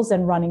roles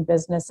in running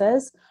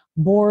businesses,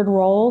 board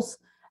roles.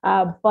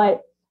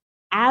 But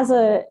as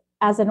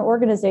an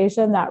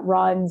organization that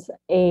runs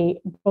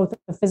both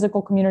a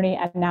physical community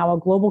and now a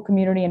global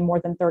community in more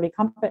than 30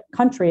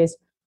 countries,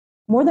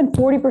 more than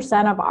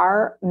 40% of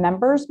our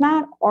members,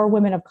 Matt, are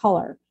women of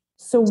color.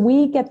 So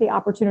we get the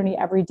opportunity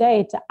every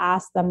day to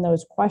ask them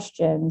those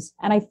questions.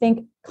 And I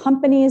think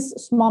companies,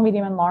 small,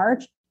 medium, and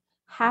large,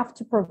 have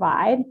to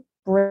provide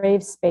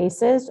brave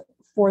spaces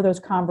for those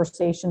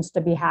conversations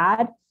to be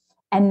had,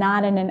 and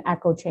not in an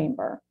echo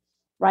chamber.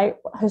 Right?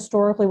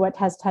 Historically, what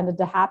has tended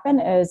to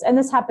happen is, and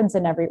this happens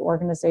in every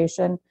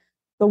organization,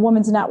 the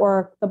Women's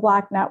Network, the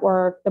Black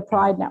Network, the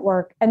Pride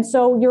Network. And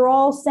so you're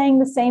all saying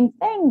the same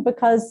thing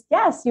because,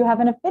 yes, you have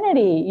an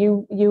affinity.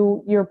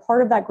 You're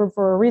part of that group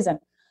for a reason.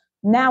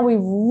 Now we've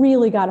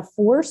really got to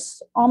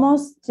force,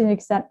 almost to an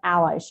extent,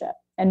 allyship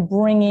and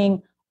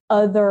bringing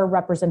other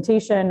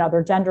representation,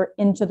 other gender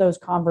into those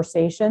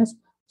conversations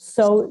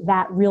so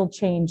that real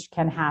change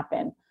can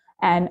happen.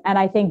 And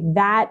I think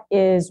that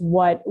is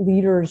what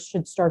leaders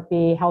should start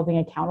be holding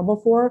accountable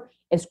for,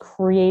 is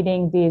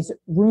creating these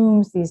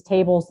rooms, these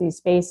tables, these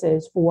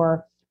spaces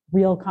for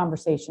real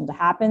conversation to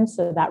happen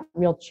so that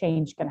real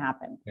change can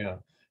happen. Yeah.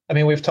 I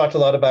mean, we've talked a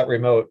lot about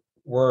remote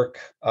work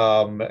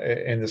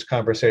in this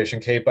conversation,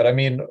 Kate, but I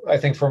mean, I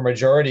think for a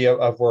majority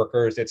of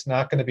workers, it's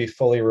not going to be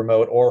fully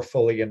remote or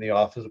fully in the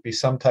office. It'll be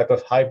some type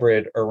of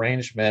hybrid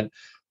arrangement.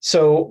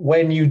 So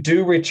when you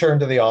do return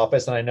to the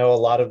office, and I know a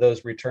lot of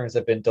those returns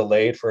have been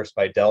delayed, first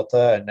by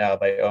Delta and now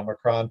by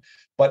Omicron,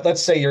 but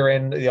let's say you're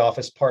in the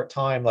office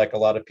part-time, like a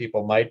lot of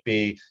people might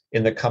be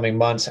in the coming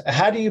months.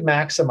 How do you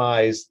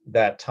maximize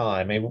that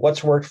time? I mean,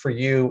 what's worked for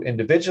you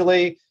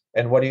individually,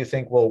 and what do you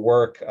think will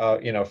work,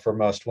 for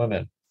most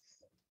women?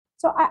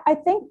 So I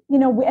think,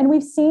 and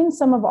we've seen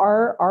some of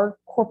our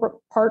corporate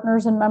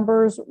partners and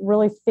members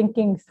really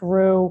thinking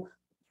through,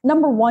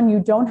 number one,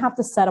 you don't have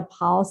to set a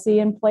policy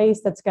in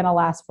place that's going to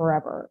last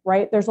forever,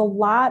 right? There's a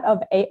lot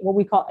of what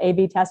we call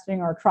A/B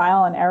testing or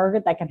trial and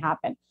error that can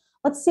happen.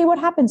 Let's see what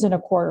happens in a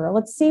quarter.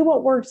 Let's see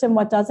what works and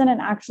what doesn't, and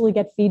actually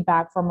get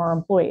feedback from our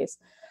employees.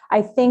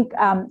 I think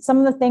some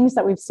of the things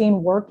that we've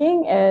seen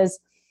working is,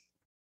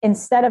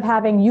 instead of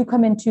having you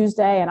come in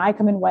Tuesday and I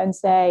come in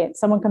Wednesday and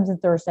someone comes in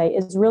Thursday,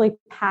 is really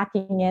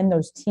packing in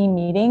those team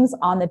meetings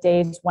on the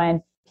days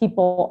when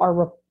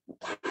people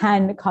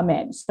can come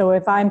in. So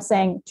if I'm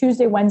saying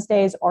Tuesday,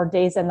 Wednesdays are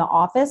days in the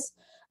office,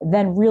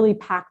 then really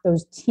pack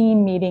those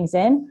team meetings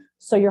in.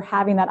 So you're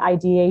having that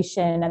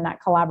ideation and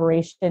that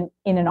collaboration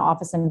in an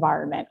office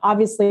environment.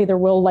 Obviously, there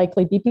will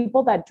likely be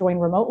people that join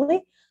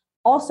remotely.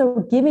 Also,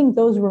 giving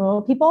those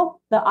remote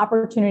people the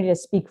opportunity to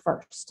speak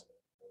first.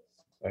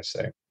 I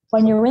see.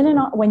 When you're in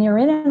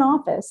an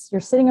office, you're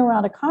sitting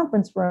around a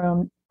conference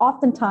room.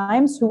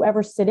 Oftentimes,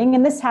 whoever's sitting,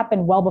 and this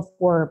happened well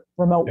before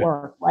remote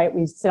work, right?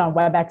 We sit on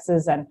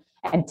WebExes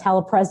and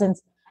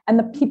telepresence, and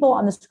the people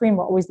on the screen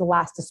were always the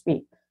last to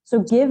speak. So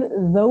give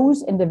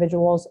those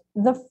individuals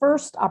the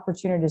first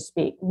opportunity to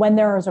speak. When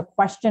there is a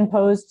question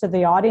posed to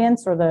the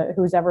audience or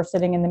who's ever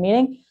sitting in the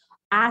meeting,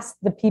 ask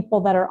the people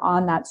that are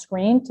on that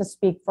screen to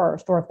speak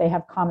first, or if they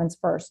have comments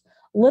first.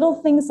 Little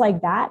things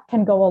like that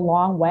can go a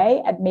long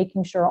way at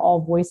making sure all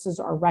voices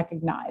are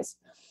recognized.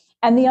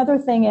 And the other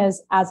thing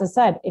is, as I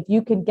said, if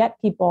you can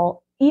get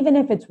people, even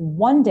if it's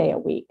one day a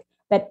week,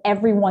 that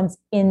everyone's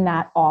in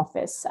that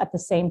office at the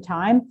same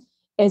time,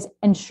 is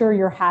ensure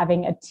you're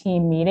having a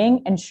team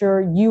meeting. Ensure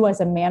you as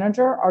a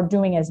manager are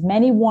doing as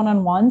many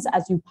one-on-ones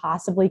as you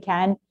possibly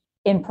can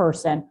in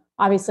person.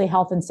 Obviously,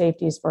 health and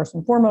safety is first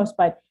and foremost,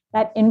 but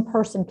that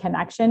in-person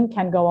connection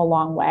can go a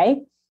long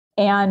way.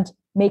 And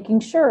making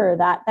sure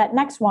that that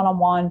next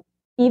one-on-one,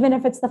 even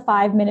if it's the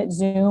 5-minute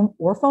Zoom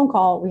or phone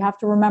call, we have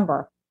to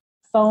remember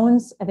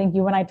phones. I think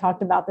you and I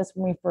talked about this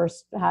when we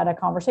first had a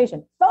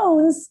conversation.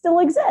 Phones still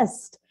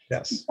exist.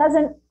 Yes. It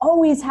doesn't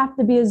always have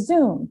to be a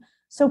Zoom.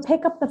 So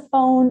pick up the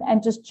phone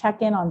and just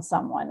check in on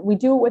someone. We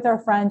do it with our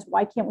friends.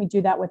 Why can't we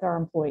do that with our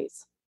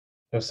employees?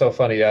 It was so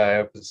funny.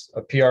 A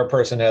PR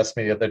person asked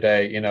me the other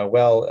day,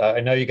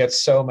 I know you get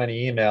so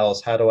many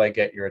emails. How do I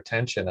get your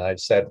attention? And I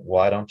said,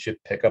 why don't you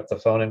pick up the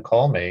phone and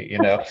call me?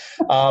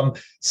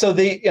 So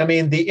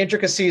the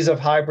intricacies of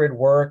hybrid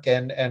work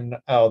and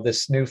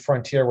this new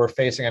frontier we're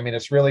facing,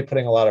 it's really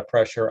putting a lot of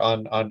pressure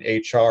on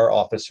HR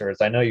officers.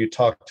 I know you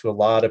talk to a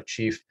lot of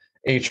chief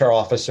HR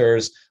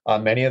officers,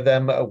 many of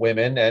them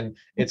women, and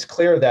it's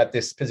clear that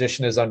this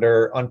position is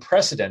under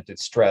unprecedented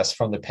stress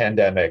from the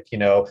pandemic.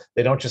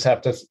 They don't just have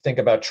to think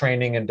about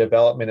training and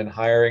development and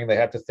hiring; they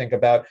have to think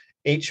about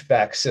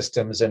HVAC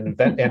systems and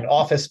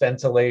office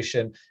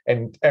ventilation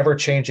and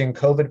ever-changing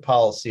COVID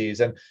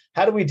policies. And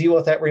how do we deal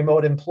with that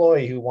remote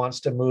employee who wants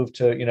to move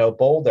to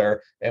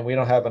Boulder and we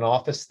don't have an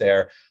office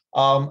there?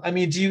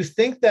 Do you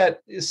think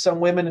that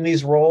some women in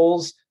these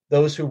roles,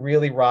 those who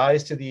really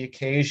rise to the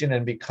occasion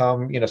and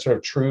become, sort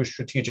of true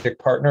strategic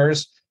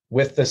partners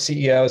with the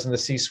CEOs and the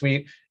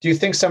C-suite, do you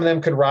think some of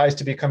them could rise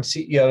to become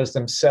CEOs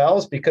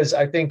themselves? Because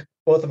I think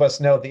both of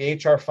us know the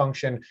HR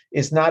function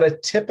is not a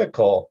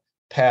typical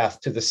path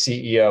to the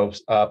CEO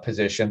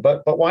position,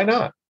 but why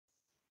not?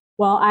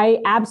 Well, I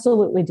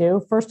absolutely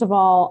do. First of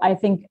all, I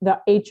think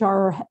the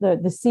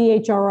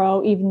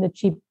CHRO, even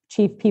the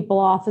chief people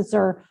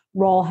officer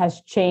role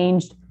has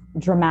changed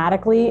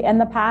dramatically in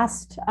the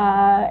past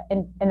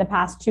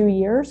 2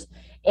 years.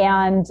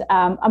 And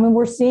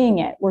we're seeing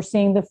it. We're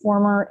seeing the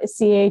former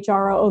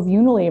CHRO of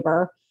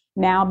Unilever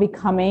now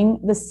becoming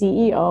the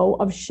CEO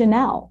of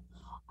Chanel.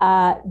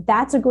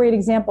 That's a great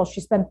example. She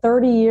spent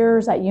 30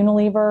 years at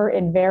Unilever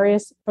in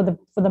various, for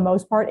the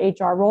most part,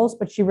 HR roles,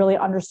 but she really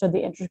understood the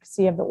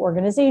intricacy of the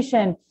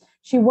organization.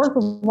 She worked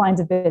with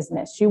lines of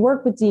business. She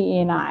worked with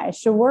DE&I.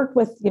 She worked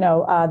with,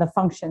 the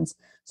functions.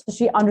 So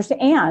she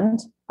understands, and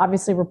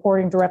obviously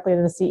reporting directly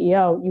to the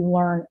CEO, you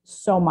learn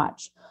so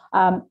much.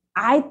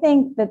 I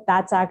think that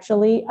that's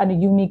actually a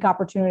unique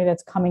opportunity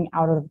that's coming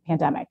out of the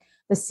pandemic.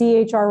 The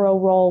CHRO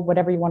role,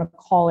 whatever you want to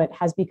call it,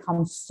 has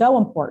become so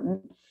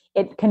important.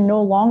 It can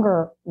no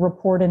longer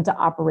report into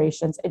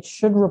operations. It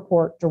should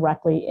report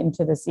directly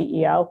into the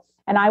CEO.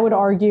 And I would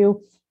argue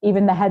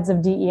even the heads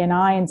of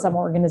DE&I in some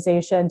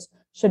organizations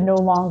should no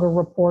longer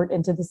report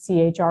into the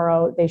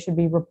CHRO. They should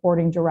be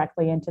reporting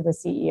directly into the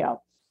CEO.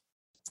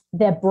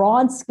 The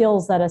broad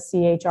skills that a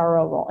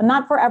CHRO role, and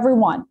not for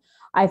everyone,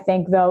 I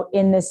think, though,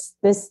 in this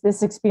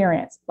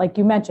experience, like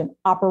you mentioned,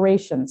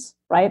 operations,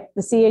 right?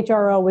 The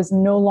CHRO was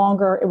no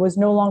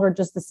longer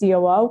just the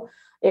COO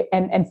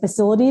and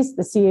facilities.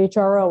 The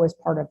CHRO is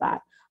part of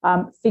that.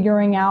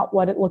 Figuring out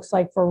what it looks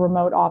like for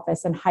remote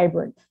office and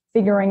hybrid,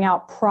 figuring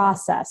out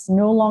process,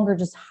 no longer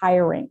just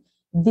hiring.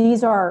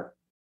 These are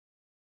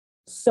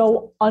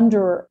so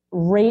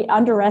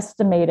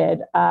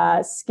underestimated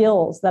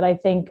skills that I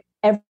think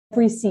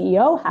every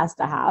CEO has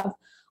to have.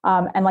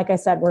 And like I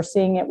said, we're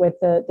seeing it with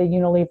the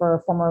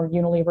former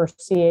Unilever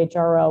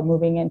CHRO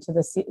moving into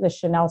the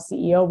Chanel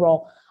CEO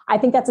role. I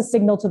think that's a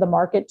signal to the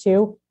market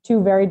too.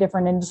 Two very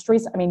different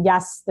industries. I mean,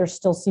 yes, there's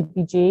still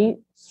CPG,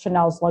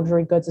 Chanel's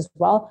luxury goods as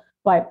well,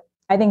 but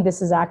I think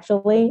this is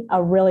actually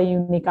a really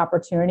unique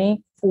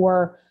opportunity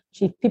for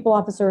chief people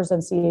officers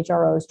and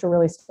CHROs to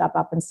really step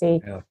up and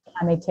see,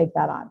 can they take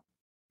that on?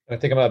 I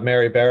think about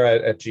Mary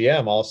Barra at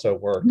GM also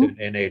worked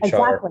in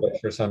HR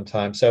for some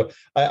time. So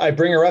I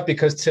bring her up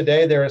because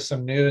today there is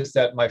some news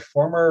that my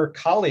former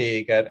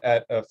colleague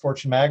at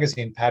Fortune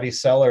Magazine, Patty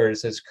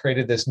Sellers, has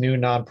created this new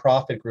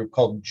nonprofit group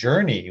called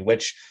Journey,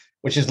 which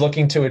is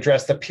looking to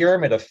address the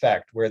pyramid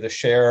effect, where the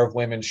share of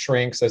women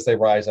shrinks as they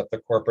rise up the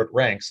corporate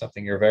ranks,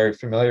 something you're very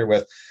familiar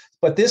with.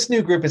 But this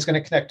new group is going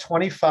to connect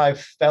 25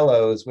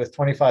 fellows with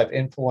 25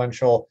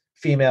 influential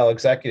female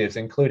executives,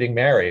 including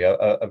Mary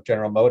of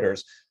General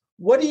Motors.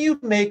 What do you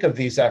make of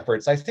these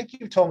efforts? I think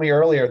you told me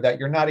earlier that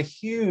you're not a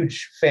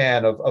huge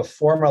fan of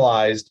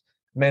formalized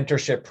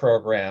mentorship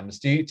programs.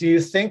 Do you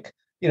think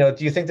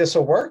this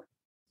will work?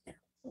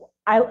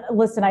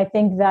 I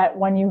think that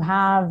when you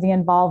have the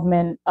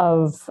involvement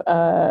of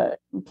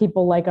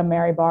people like a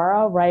Mary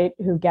Barra, right,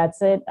 who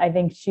gets it, I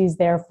think she's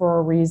there for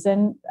a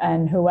reason,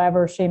 and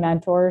whoever she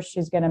mentors,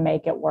 she's going to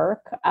make it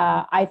work.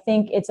 I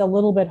think it's a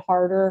little bit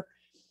harder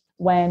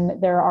when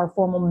there are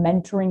formal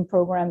mentoring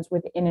programs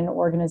within an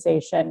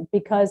organization,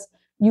 because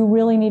you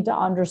really need to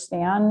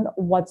understand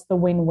what's the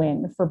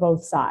win-win for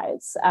both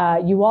sides.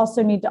 You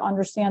also need to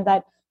understand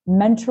that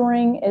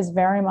mentoring is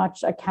very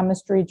much a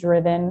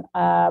chemistry-driven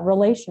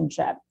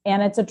relationship,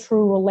 and it's a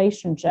true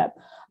relationship.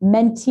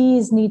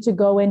 Mentees need to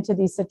go into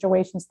these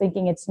situations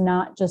thinking it's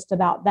not just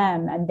about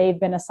them, and they've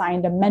been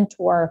assigned a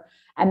mentor,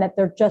 and that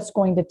they're just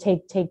going to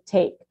take.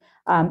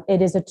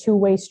 It is a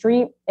two-way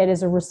street. It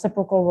is a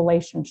reciprocal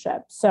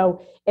relationship.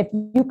 So if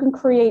you can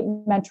create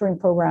mentoring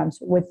programs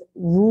with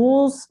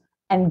rules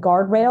and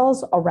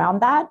guardrails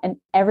around that, and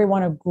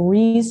everyone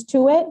agrees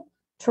to it,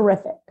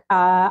 terrific.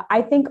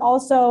 I think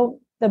also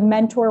the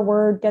mentor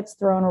word gets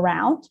thrown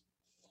around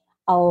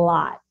a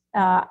lot.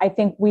 I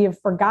think we have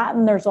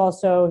forgotten there's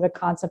also the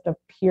concept of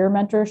peer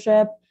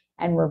mentorship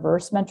and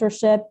reverse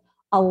mentorship.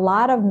 A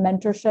lot of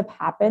mentorship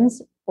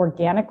happens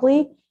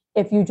organically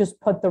if you just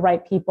put the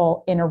right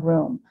people in a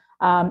room.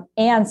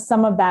 And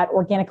some of that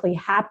organically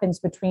happens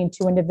between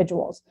two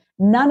individuals.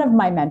 None of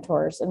my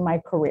mentors in my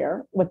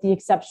career, with the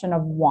exception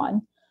of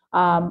one,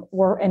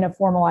 were in a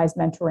formalized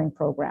mentoring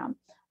program.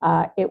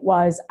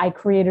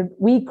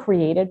 We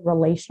created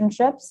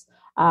relationships,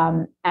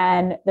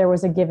 and there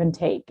was a give and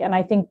take. And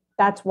I think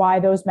that's why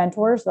those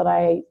mentors that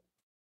I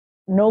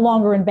no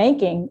longer in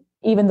banking,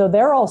 even though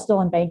they're all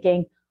still in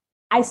banking,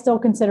 I still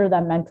consider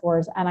them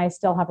mentors, and I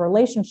still have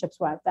relationships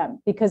with them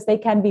because they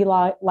can be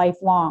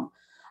lifelong.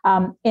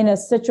 In a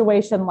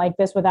situation like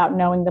this, without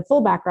knowing the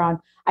full background,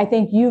 I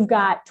think you've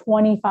got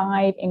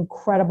 25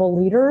 incredible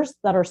leaders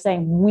that are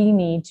saying,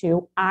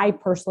 I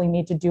personally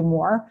need to do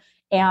more.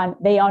 And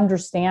they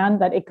understand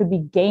that it could be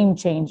game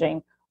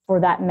changing for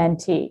that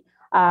mentee.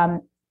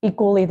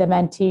 Equally, the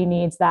mentee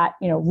needs that,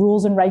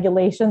 rules and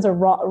regulations or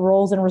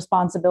roles and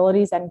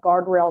responsibilities and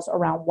guardrails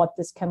around what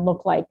this can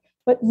look like.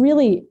 But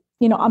really,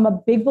 I'm a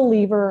big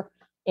believer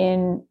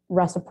in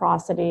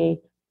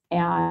reciprocity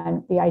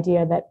and the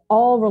idea that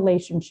all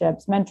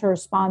relationships,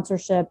 mentors,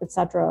 sponsorship, et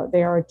cetera,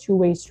 they are a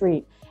two-way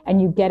street,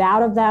 and you get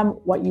out of them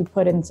what you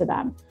put into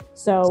them.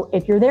 So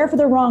if you're there for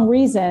the wrong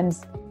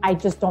reasons, I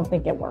just don't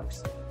think it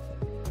works.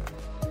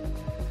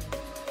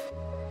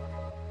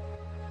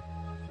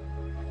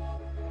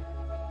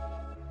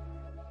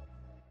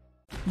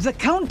 The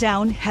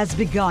countdown has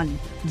begun.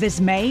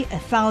 This May,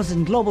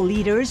 1,000 global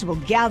leaders will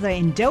gather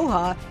in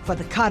Doha for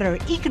the Qatar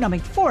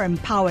Economic Forum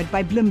powered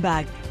by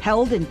Bloomberg,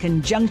 held in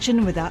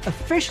conjunction with our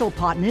official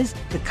partners,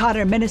 the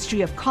Qatar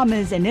Ministry of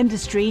Commerce and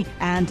Industry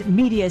and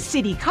Media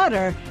City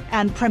Qatar,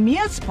 and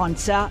premier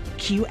sponsor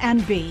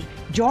QNB.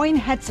 Join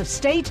heads of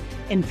state,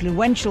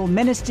 influential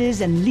ministers,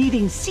 and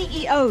leading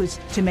CEOs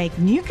to make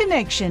new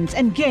connections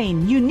and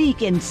gain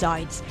unique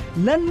insights.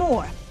 Learn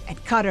more at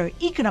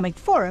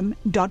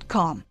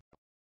QatarEconomicForum.com.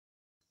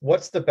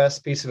 What's the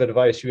best piece of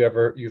advice you've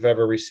ever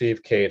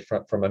received, Kate,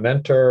 from a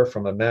mentor,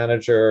 from a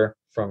manager,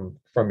 from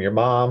your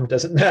mom?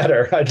 Doesn't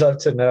matter. I'd love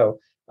to know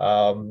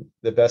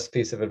the best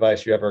piece of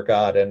advice you ever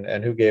got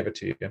and who gave it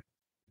to you.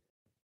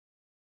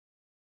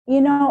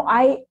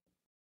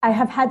 I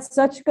have had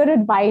such good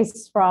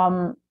advice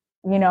from,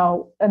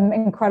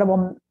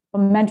 incredible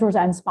mentors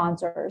and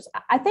sponsors.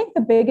 I think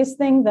the biggest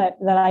thing that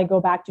I go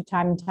back to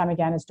time and time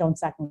again is don't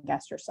second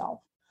guess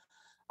yourself.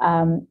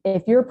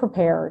 If you're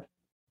prepared,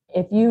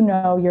 if you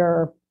know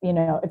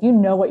if you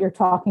know what you're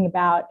talking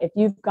about, if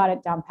you've got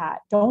it down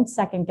pat, don't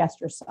second guess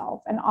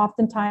yourself. And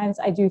oftentimes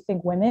I do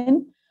think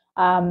women,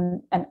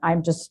 and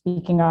I'm just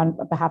speaking on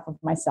behalf of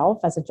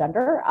myself as a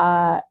gender,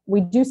 we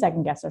do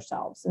second guess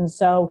ourselves. And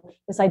so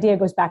this idea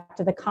goes back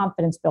to the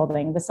confidence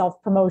building, the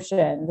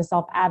self-promotion, the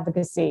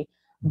self-advocacy.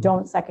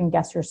 Don't second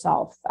guess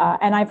yourself.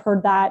 And I've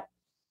heard that,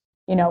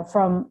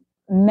 from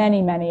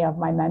many, many of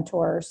my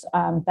mentors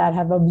that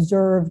have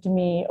observed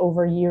me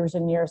over years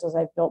and years as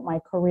I've built my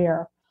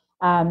career.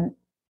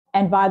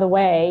 And by the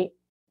way,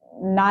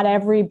 not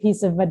every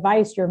piece of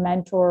advice your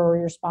mentor or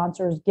your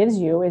sponsors gives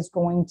you is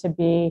going to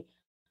be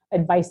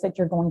advice that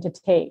you're going to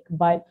take,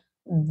 but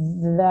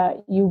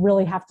you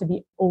really have to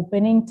be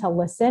opening to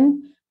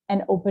listen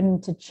and open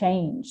to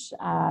change.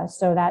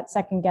 So that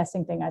second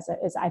guessing thing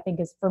I think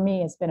for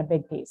me has been a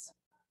big piece.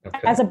 Okay.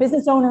 As a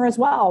business owner as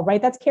well,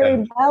 right? That's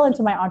carried well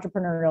into my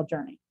entrepreneurial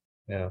journey.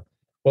 Yeah.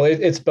 Well,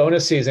 it's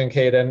bonus season,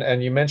 Kate,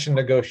 and you mentioned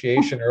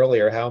negotiation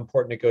earlier, how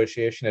important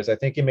negotiation is. I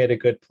think you made a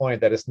good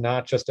point that it's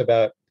not just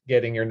about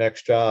getting your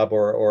next job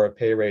or a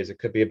pay raise. It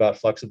could be about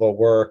flexible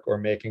work or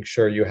making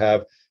sure you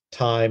have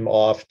time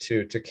off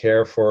to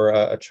care for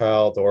a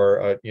child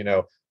or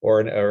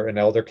an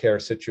elder care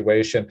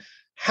situation.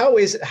 How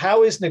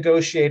is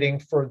negotiating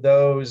for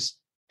those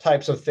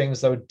types of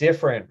things, though,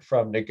 different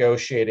from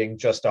negotiating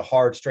just a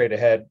hard straight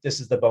ahead, this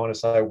is the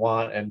bonus I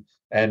want,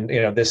 and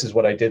this is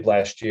what I did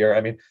last year?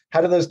 I mean,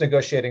 how do those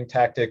negotiating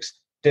tactics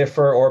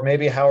differ, or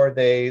maybe how are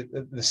they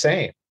the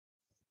same?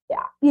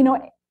 Yeah,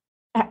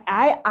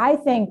 I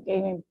think,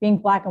 being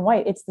black and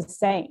white, it's the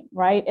same,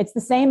 right? It's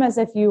the same as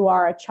if you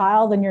are a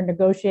child and you're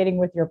negotiating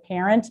with your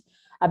parent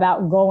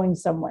about going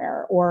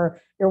somewhere, or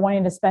you're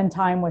wanting to spend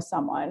time with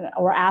someone,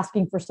 or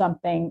asking for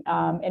something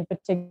in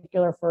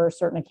particular for a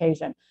certain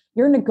occasion.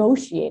 You're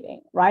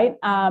negotiating, right?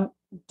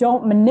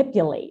 Don't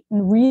manipulate,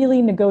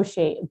 really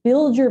negotiate.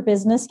 Build your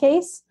business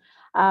case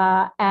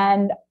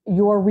and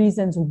your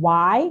reasons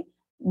why,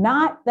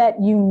 not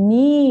that you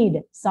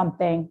need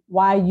something,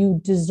 why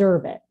you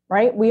deserve it,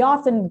 right? We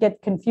often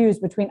get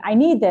confused between, I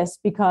need this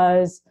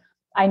because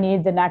I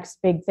need the next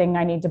big thing.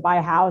 I need to buy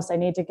a house. I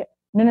need to get,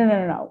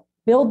 no.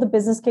 Build the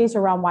business case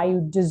around why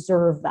you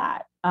deserve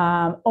that.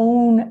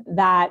 Own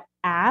that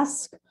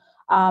ask,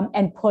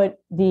 and put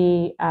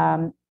the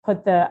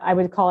I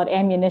would call it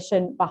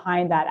ammunition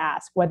behind that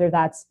ask. Whether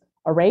that's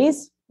a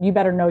raise, you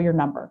better know your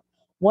number.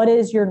 What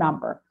is your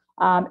number?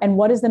 And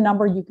what is the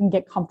number you can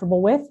get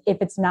comfortable with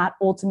if it's not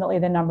ultimately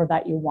the number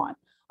that you want?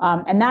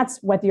 And that's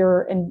whether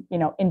you're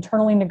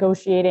internally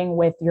negotiating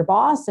with your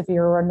boss, if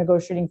you're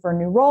negotiating for a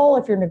new role,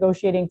 if you're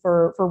negotiating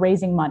for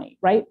raising money,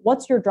 right?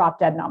 What's your drop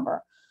dead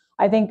number?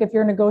 I think if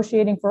you're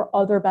negotiating for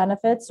other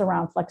benefits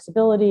around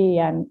flexibility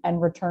and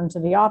return to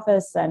the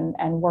office and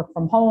work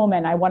from home,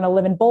 and I want to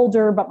live in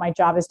Boulder, but my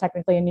job is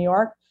technically in New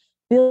York,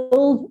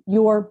 build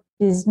your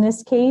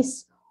business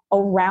case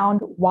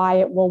around why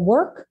it will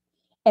work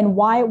and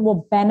why it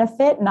will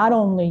benefit not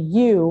only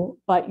you,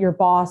 but your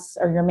boss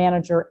or your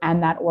manager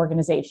and that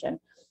organization.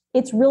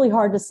 It's really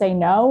hard to say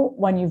no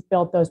when you've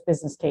built those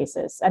business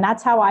cases. And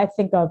that's how I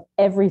think of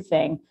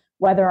everything,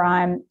 whether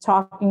I'm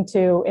talking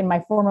to, in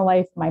my former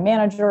life, my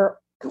manager,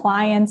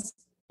 clients,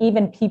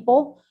 even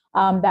people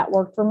that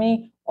work for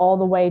me, all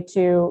the way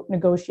to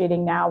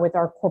negotiating now with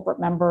our corporate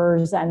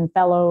members and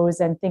fellows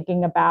and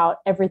thinking about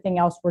everything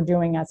else we're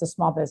doing as a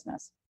small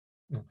business.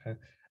 Okay.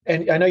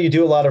 And I know you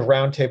do a lot of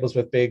roundtables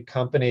with big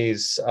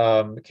companies,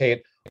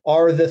 Kate.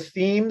 Are the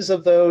themes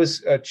of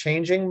those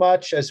changing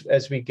much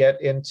as we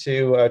get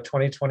into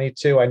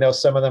 2022? I know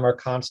some of them are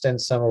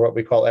constant, some are what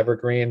we call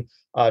evergreen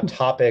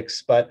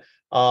topics, but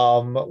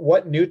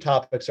what new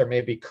topics are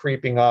maybe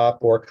creeping up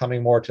or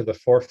coming more to the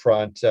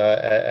forefront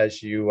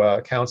as you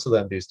counsel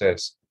them these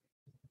days?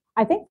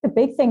 I think the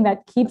big thing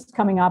that keeps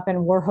coming up,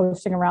 and we're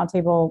hosting a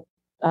roundtable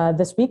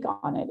this week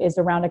on it, is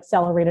around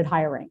accelerated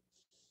hiring.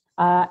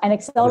 And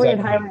accelerated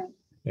hiring,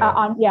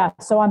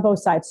 so on both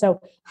sides.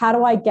 So how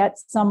do I get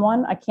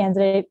a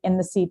candidate in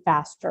the seat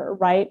faster,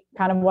 right?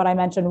 Kind of what I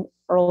mentioned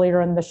earlier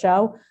in the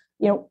show.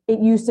 It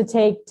used to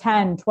take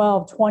 10,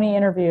 12, 20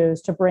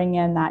 interviews to bring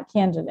in that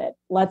candidate.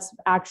 Let's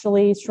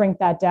actually shrink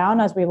that down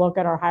as we look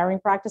at our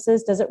hiring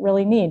practices. Do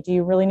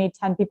you really need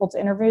 10 people to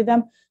interview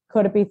them?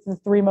 Could it be the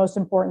 3 most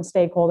important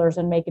stakeholders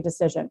and make a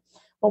decision?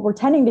 What we're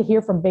tending to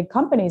hear from big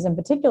companies in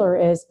particular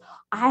is,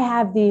 I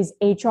have these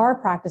HR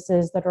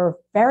practices that are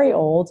very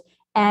old,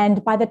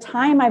 and by the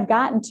time I've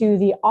gotten to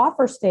the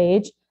offer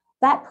stage,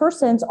 that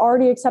person's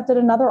already accepted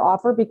another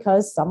offer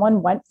because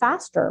someone went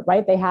faster,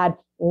 right? They had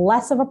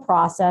less of a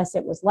process.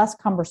 It was less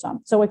cumbersome.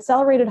 So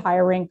accelerated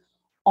hiring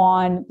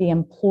on the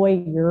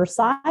employer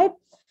side.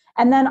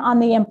 And then on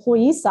the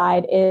employee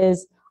side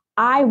is,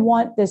 I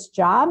want this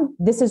job.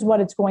 This is what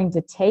it's going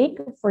to take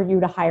for you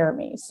to hire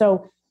me.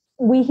 So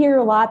we hear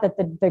a lot that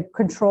the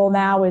control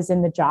now is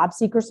in the job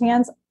seekers'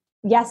 hands.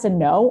 Yes and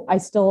no. I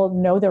still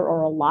know there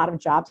are a lot of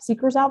job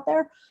seekers out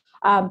there.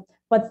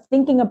 But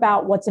thinking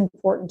about what's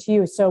important to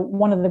you. So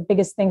one of the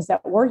biggest things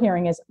that we're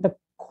hearing is the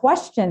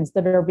questions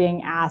that are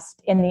being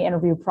asked in the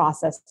interview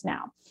process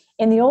now.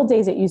 In the old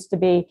days, it used to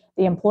be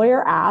the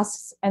employer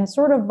asks, and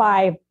sort of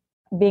by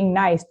being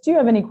nice, do you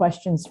have any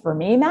questions for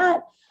me,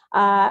 Matt?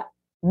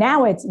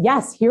 Now it's,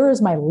 yes, here is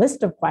my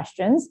list of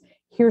questions.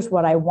 Here's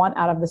what I want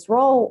out of this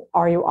role.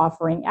 Are you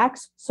offering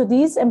X? So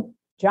these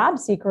job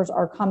seekers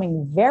are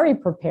coming very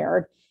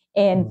prepared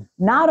in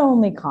not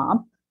only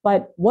comp,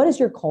 but what is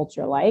your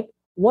culture like?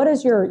 What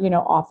is your,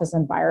 office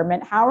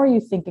environment? How are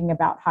you thinking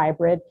about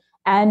hybrid?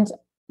 And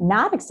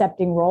not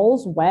accepting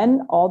roles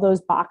when all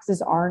those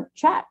boxes aren't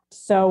checked.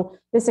 So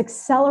this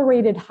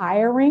accelerated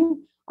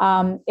hiring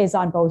is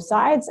on both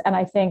sides. And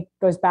I think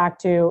goes back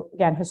to,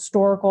 again,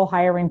 historical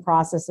hiring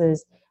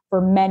processes for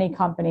many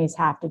companies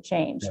have to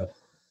change. Yeah.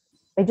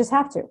 They just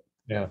have to.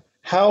 Yeah.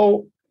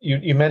 How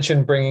you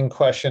mentioned bringing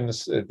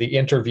questions, the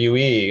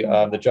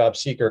interviewee, the job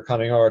seeker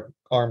coming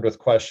armed with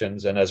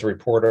questions. And as a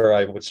reporter,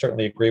 I would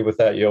certainly agree with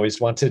that. You always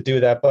want to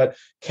do that. But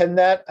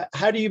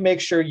how do you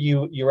make sure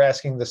you're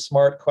asking the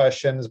smart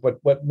questions, but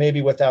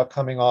maybe without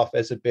coming off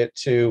as a bit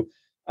too,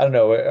 I don't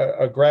know,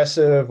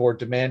 aggressive or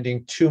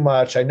demanding too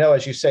much? I know,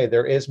 as you say,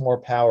 there is more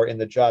power in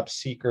the job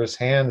seeker's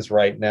hands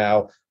right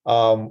now,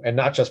 and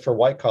not just for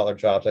white collar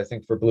jobs, I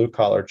think for blue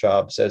collar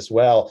jobs as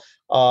well.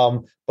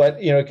 But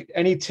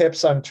any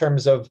tips on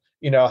terms of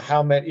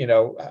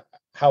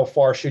how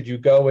far should you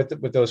go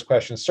with those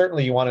questions?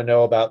 Certainly, you want to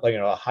know about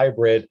a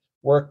hybrid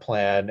work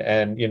plan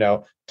and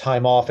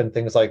time off and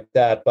things like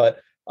that. But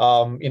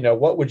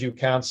what would you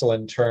counsel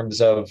in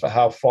terms of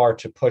how far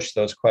to push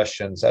those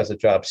questions as a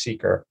job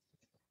seeker?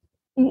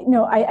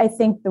 I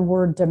think the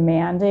word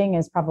demanding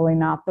is probably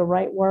not the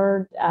right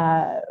word,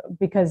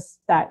 because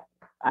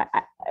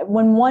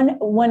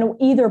when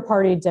either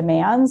party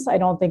demands, I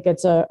don't think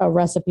it's a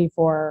recipe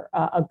for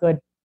a good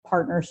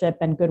partnership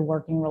and good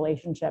working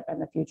relationship in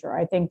the future.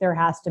 I think there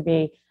has to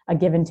be a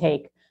give and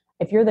take.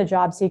 If you're the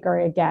job seeker,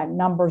 again,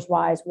 numbers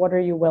wise, what are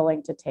you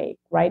willing to take?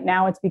 Right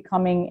now, it's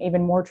becoming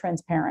even more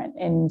transparent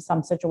in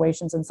some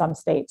situations in some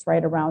states,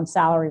 right, around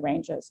salary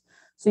ranges.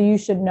 So you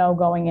should know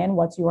going in,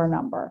 what's your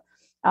number?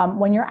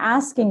 When you're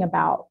asking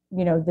about,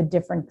 the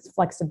different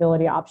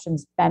flexibility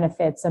options,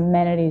 benefits,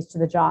 amenities to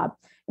the job,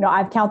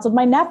 I've counseled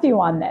my nephew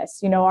on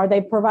this. Are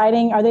they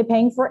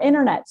paying for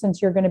internet since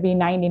you're going to be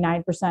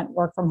 99%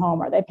 work from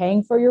home? Are they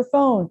paying for your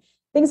phone?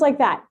 Things like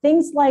that.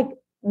 Things like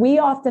we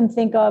often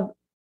think of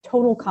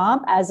total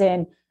comp as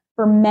in,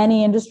 for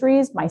many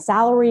industries, my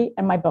salary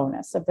and my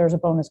bonus, if there's a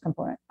bonus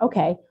component.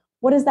 Okay,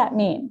 what does that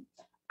mean?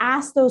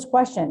 Ask those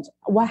questions.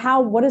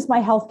 What does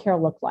my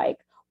healthcare look like?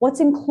 What's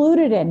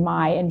included in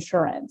my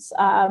insurance?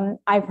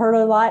 I've heard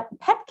a lot,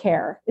 pet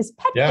care. Is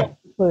pet care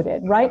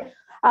included, right?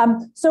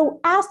 So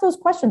ask those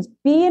questions.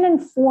 Be an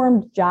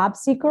informed job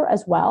seeker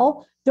as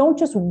well. Don't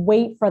just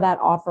wait for that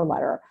offer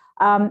letter.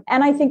 And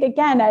I think,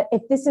 again,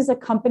 if this is a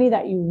company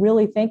that you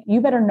really think,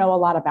 you better know a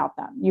lot about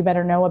them. You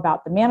better know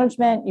about the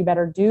management. You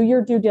better do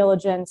your due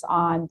diligence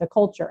on the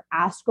culture.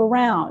 Ask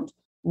around.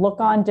 Look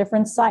on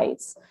different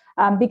sites.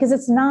 Because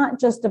it's not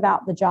just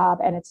about the job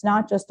and it's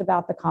not just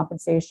about the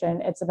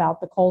compensation, it's about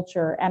the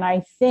culture. And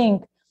I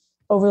think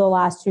over the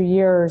last 2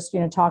 years,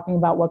 talking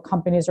about what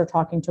companies are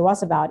talking to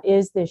us about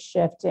is this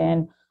shift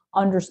in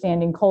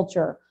understanding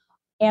culture.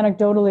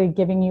 Anecdotally,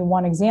 giving you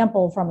one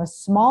example from a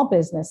small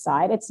business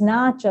side, it's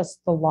not just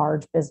the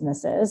large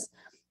businesses.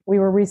 We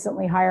were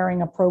recently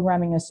hiring a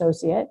programming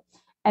associate,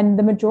 and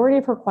the majority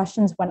of her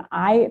questions when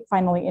I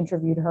finally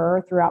interviewed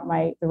her throughout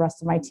the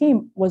rest of my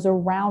team was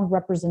around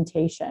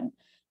representation.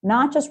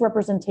 Not just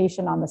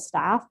representation on the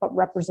staff, but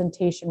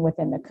representation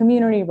within the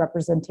community,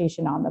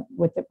 representation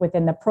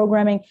within the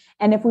programming,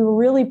 and if we were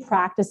really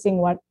practicing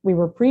what we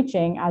were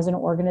preaching as an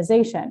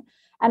organization.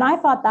 And I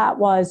thought that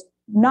was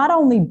not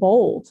only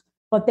bold,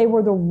 but they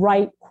were the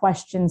right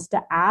questions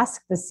to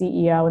ask the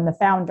CEO and the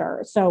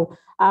founder. So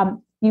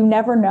you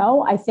never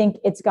know. I think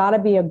it's got to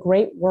be a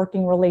great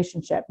working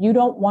relationship. You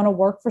don't want to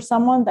work for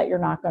someone that you're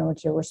not going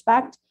to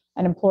respect.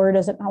 An employer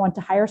doesn't want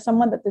to hire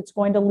someone that's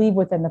going to leave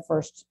within the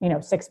first,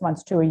 6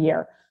 months to a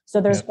year.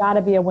 So there's got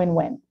to be a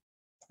win-win.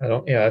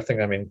 I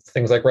think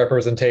things like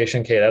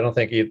representation, Kate, I don't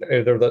think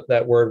either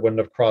that word wouldn't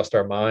have crossed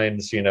our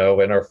minds, in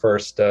our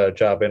first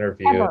job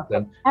interview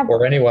Ever.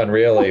 or anyone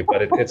really,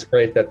 but it's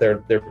great that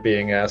they're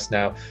being asked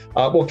now.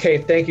 Well,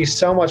 Kate, thank you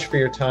so much for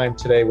your time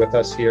today with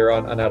us here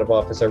on Out of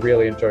Office. I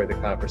really enjoyed the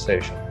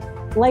conversation.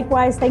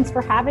 Likewise, thanks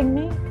for having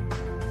me.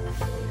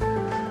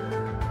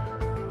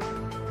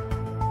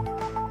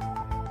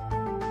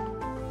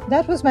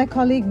 That was my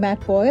colleague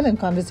Matt Boyle in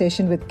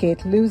conversation with Kate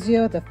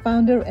Luzio, the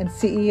founder and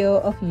CEO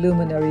of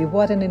Luminary.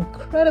 What an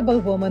incredible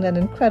woman and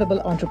incredible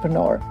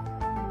entrepreneur.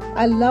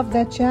 I loved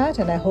that chat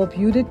and I hope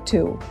you did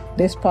too.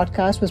 This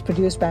podcast was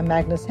produced by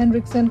Magnus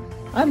Henriksson.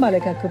 I'm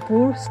Malika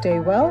Kapoor. Stay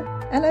well.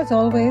 And as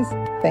always,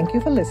 thank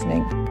you for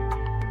listening.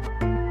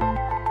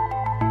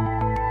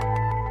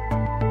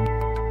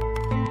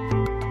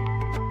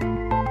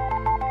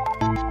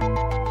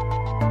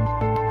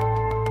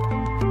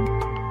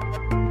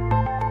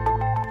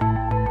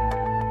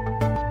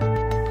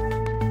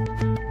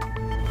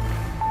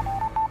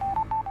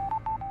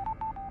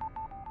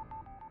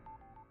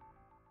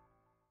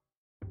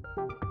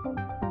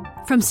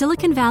 From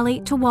Silicon Valley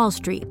to Wall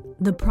Street,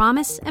 the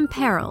promise and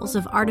perils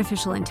of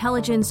artificial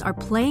intelligence are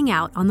playing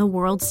out on the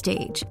world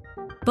stage.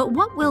 But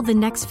what will the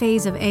next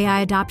phase of AI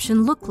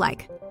adoption look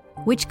like?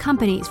 Which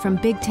companies from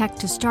big tech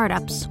to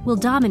startups will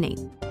dominate?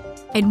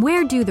 And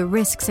where do the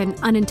risks and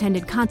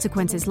unintended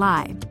consequences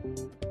lie?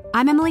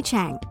 I'm Emily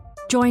Chang.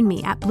 Join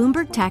me at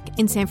Bloomberg Tech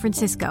in San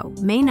Francisco,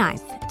 May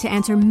 9th, to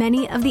answer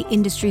many of the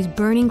industry's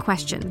burning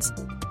questions,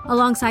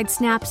 alongside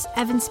Snap's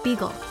Evan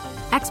Spiegel,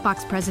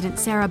 Xbox President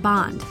Sarah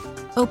Bond,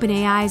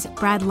 OpenAI's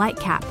Brad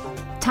Lightcap,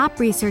 top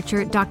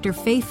researcher Dr.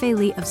 Fei-Fei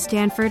Li of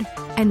Stanford,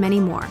 and many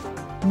more.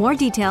 More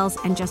details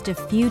and just a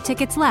few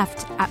tickets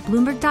left at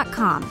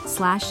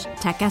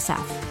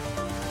Bloomberg.com/TechSF.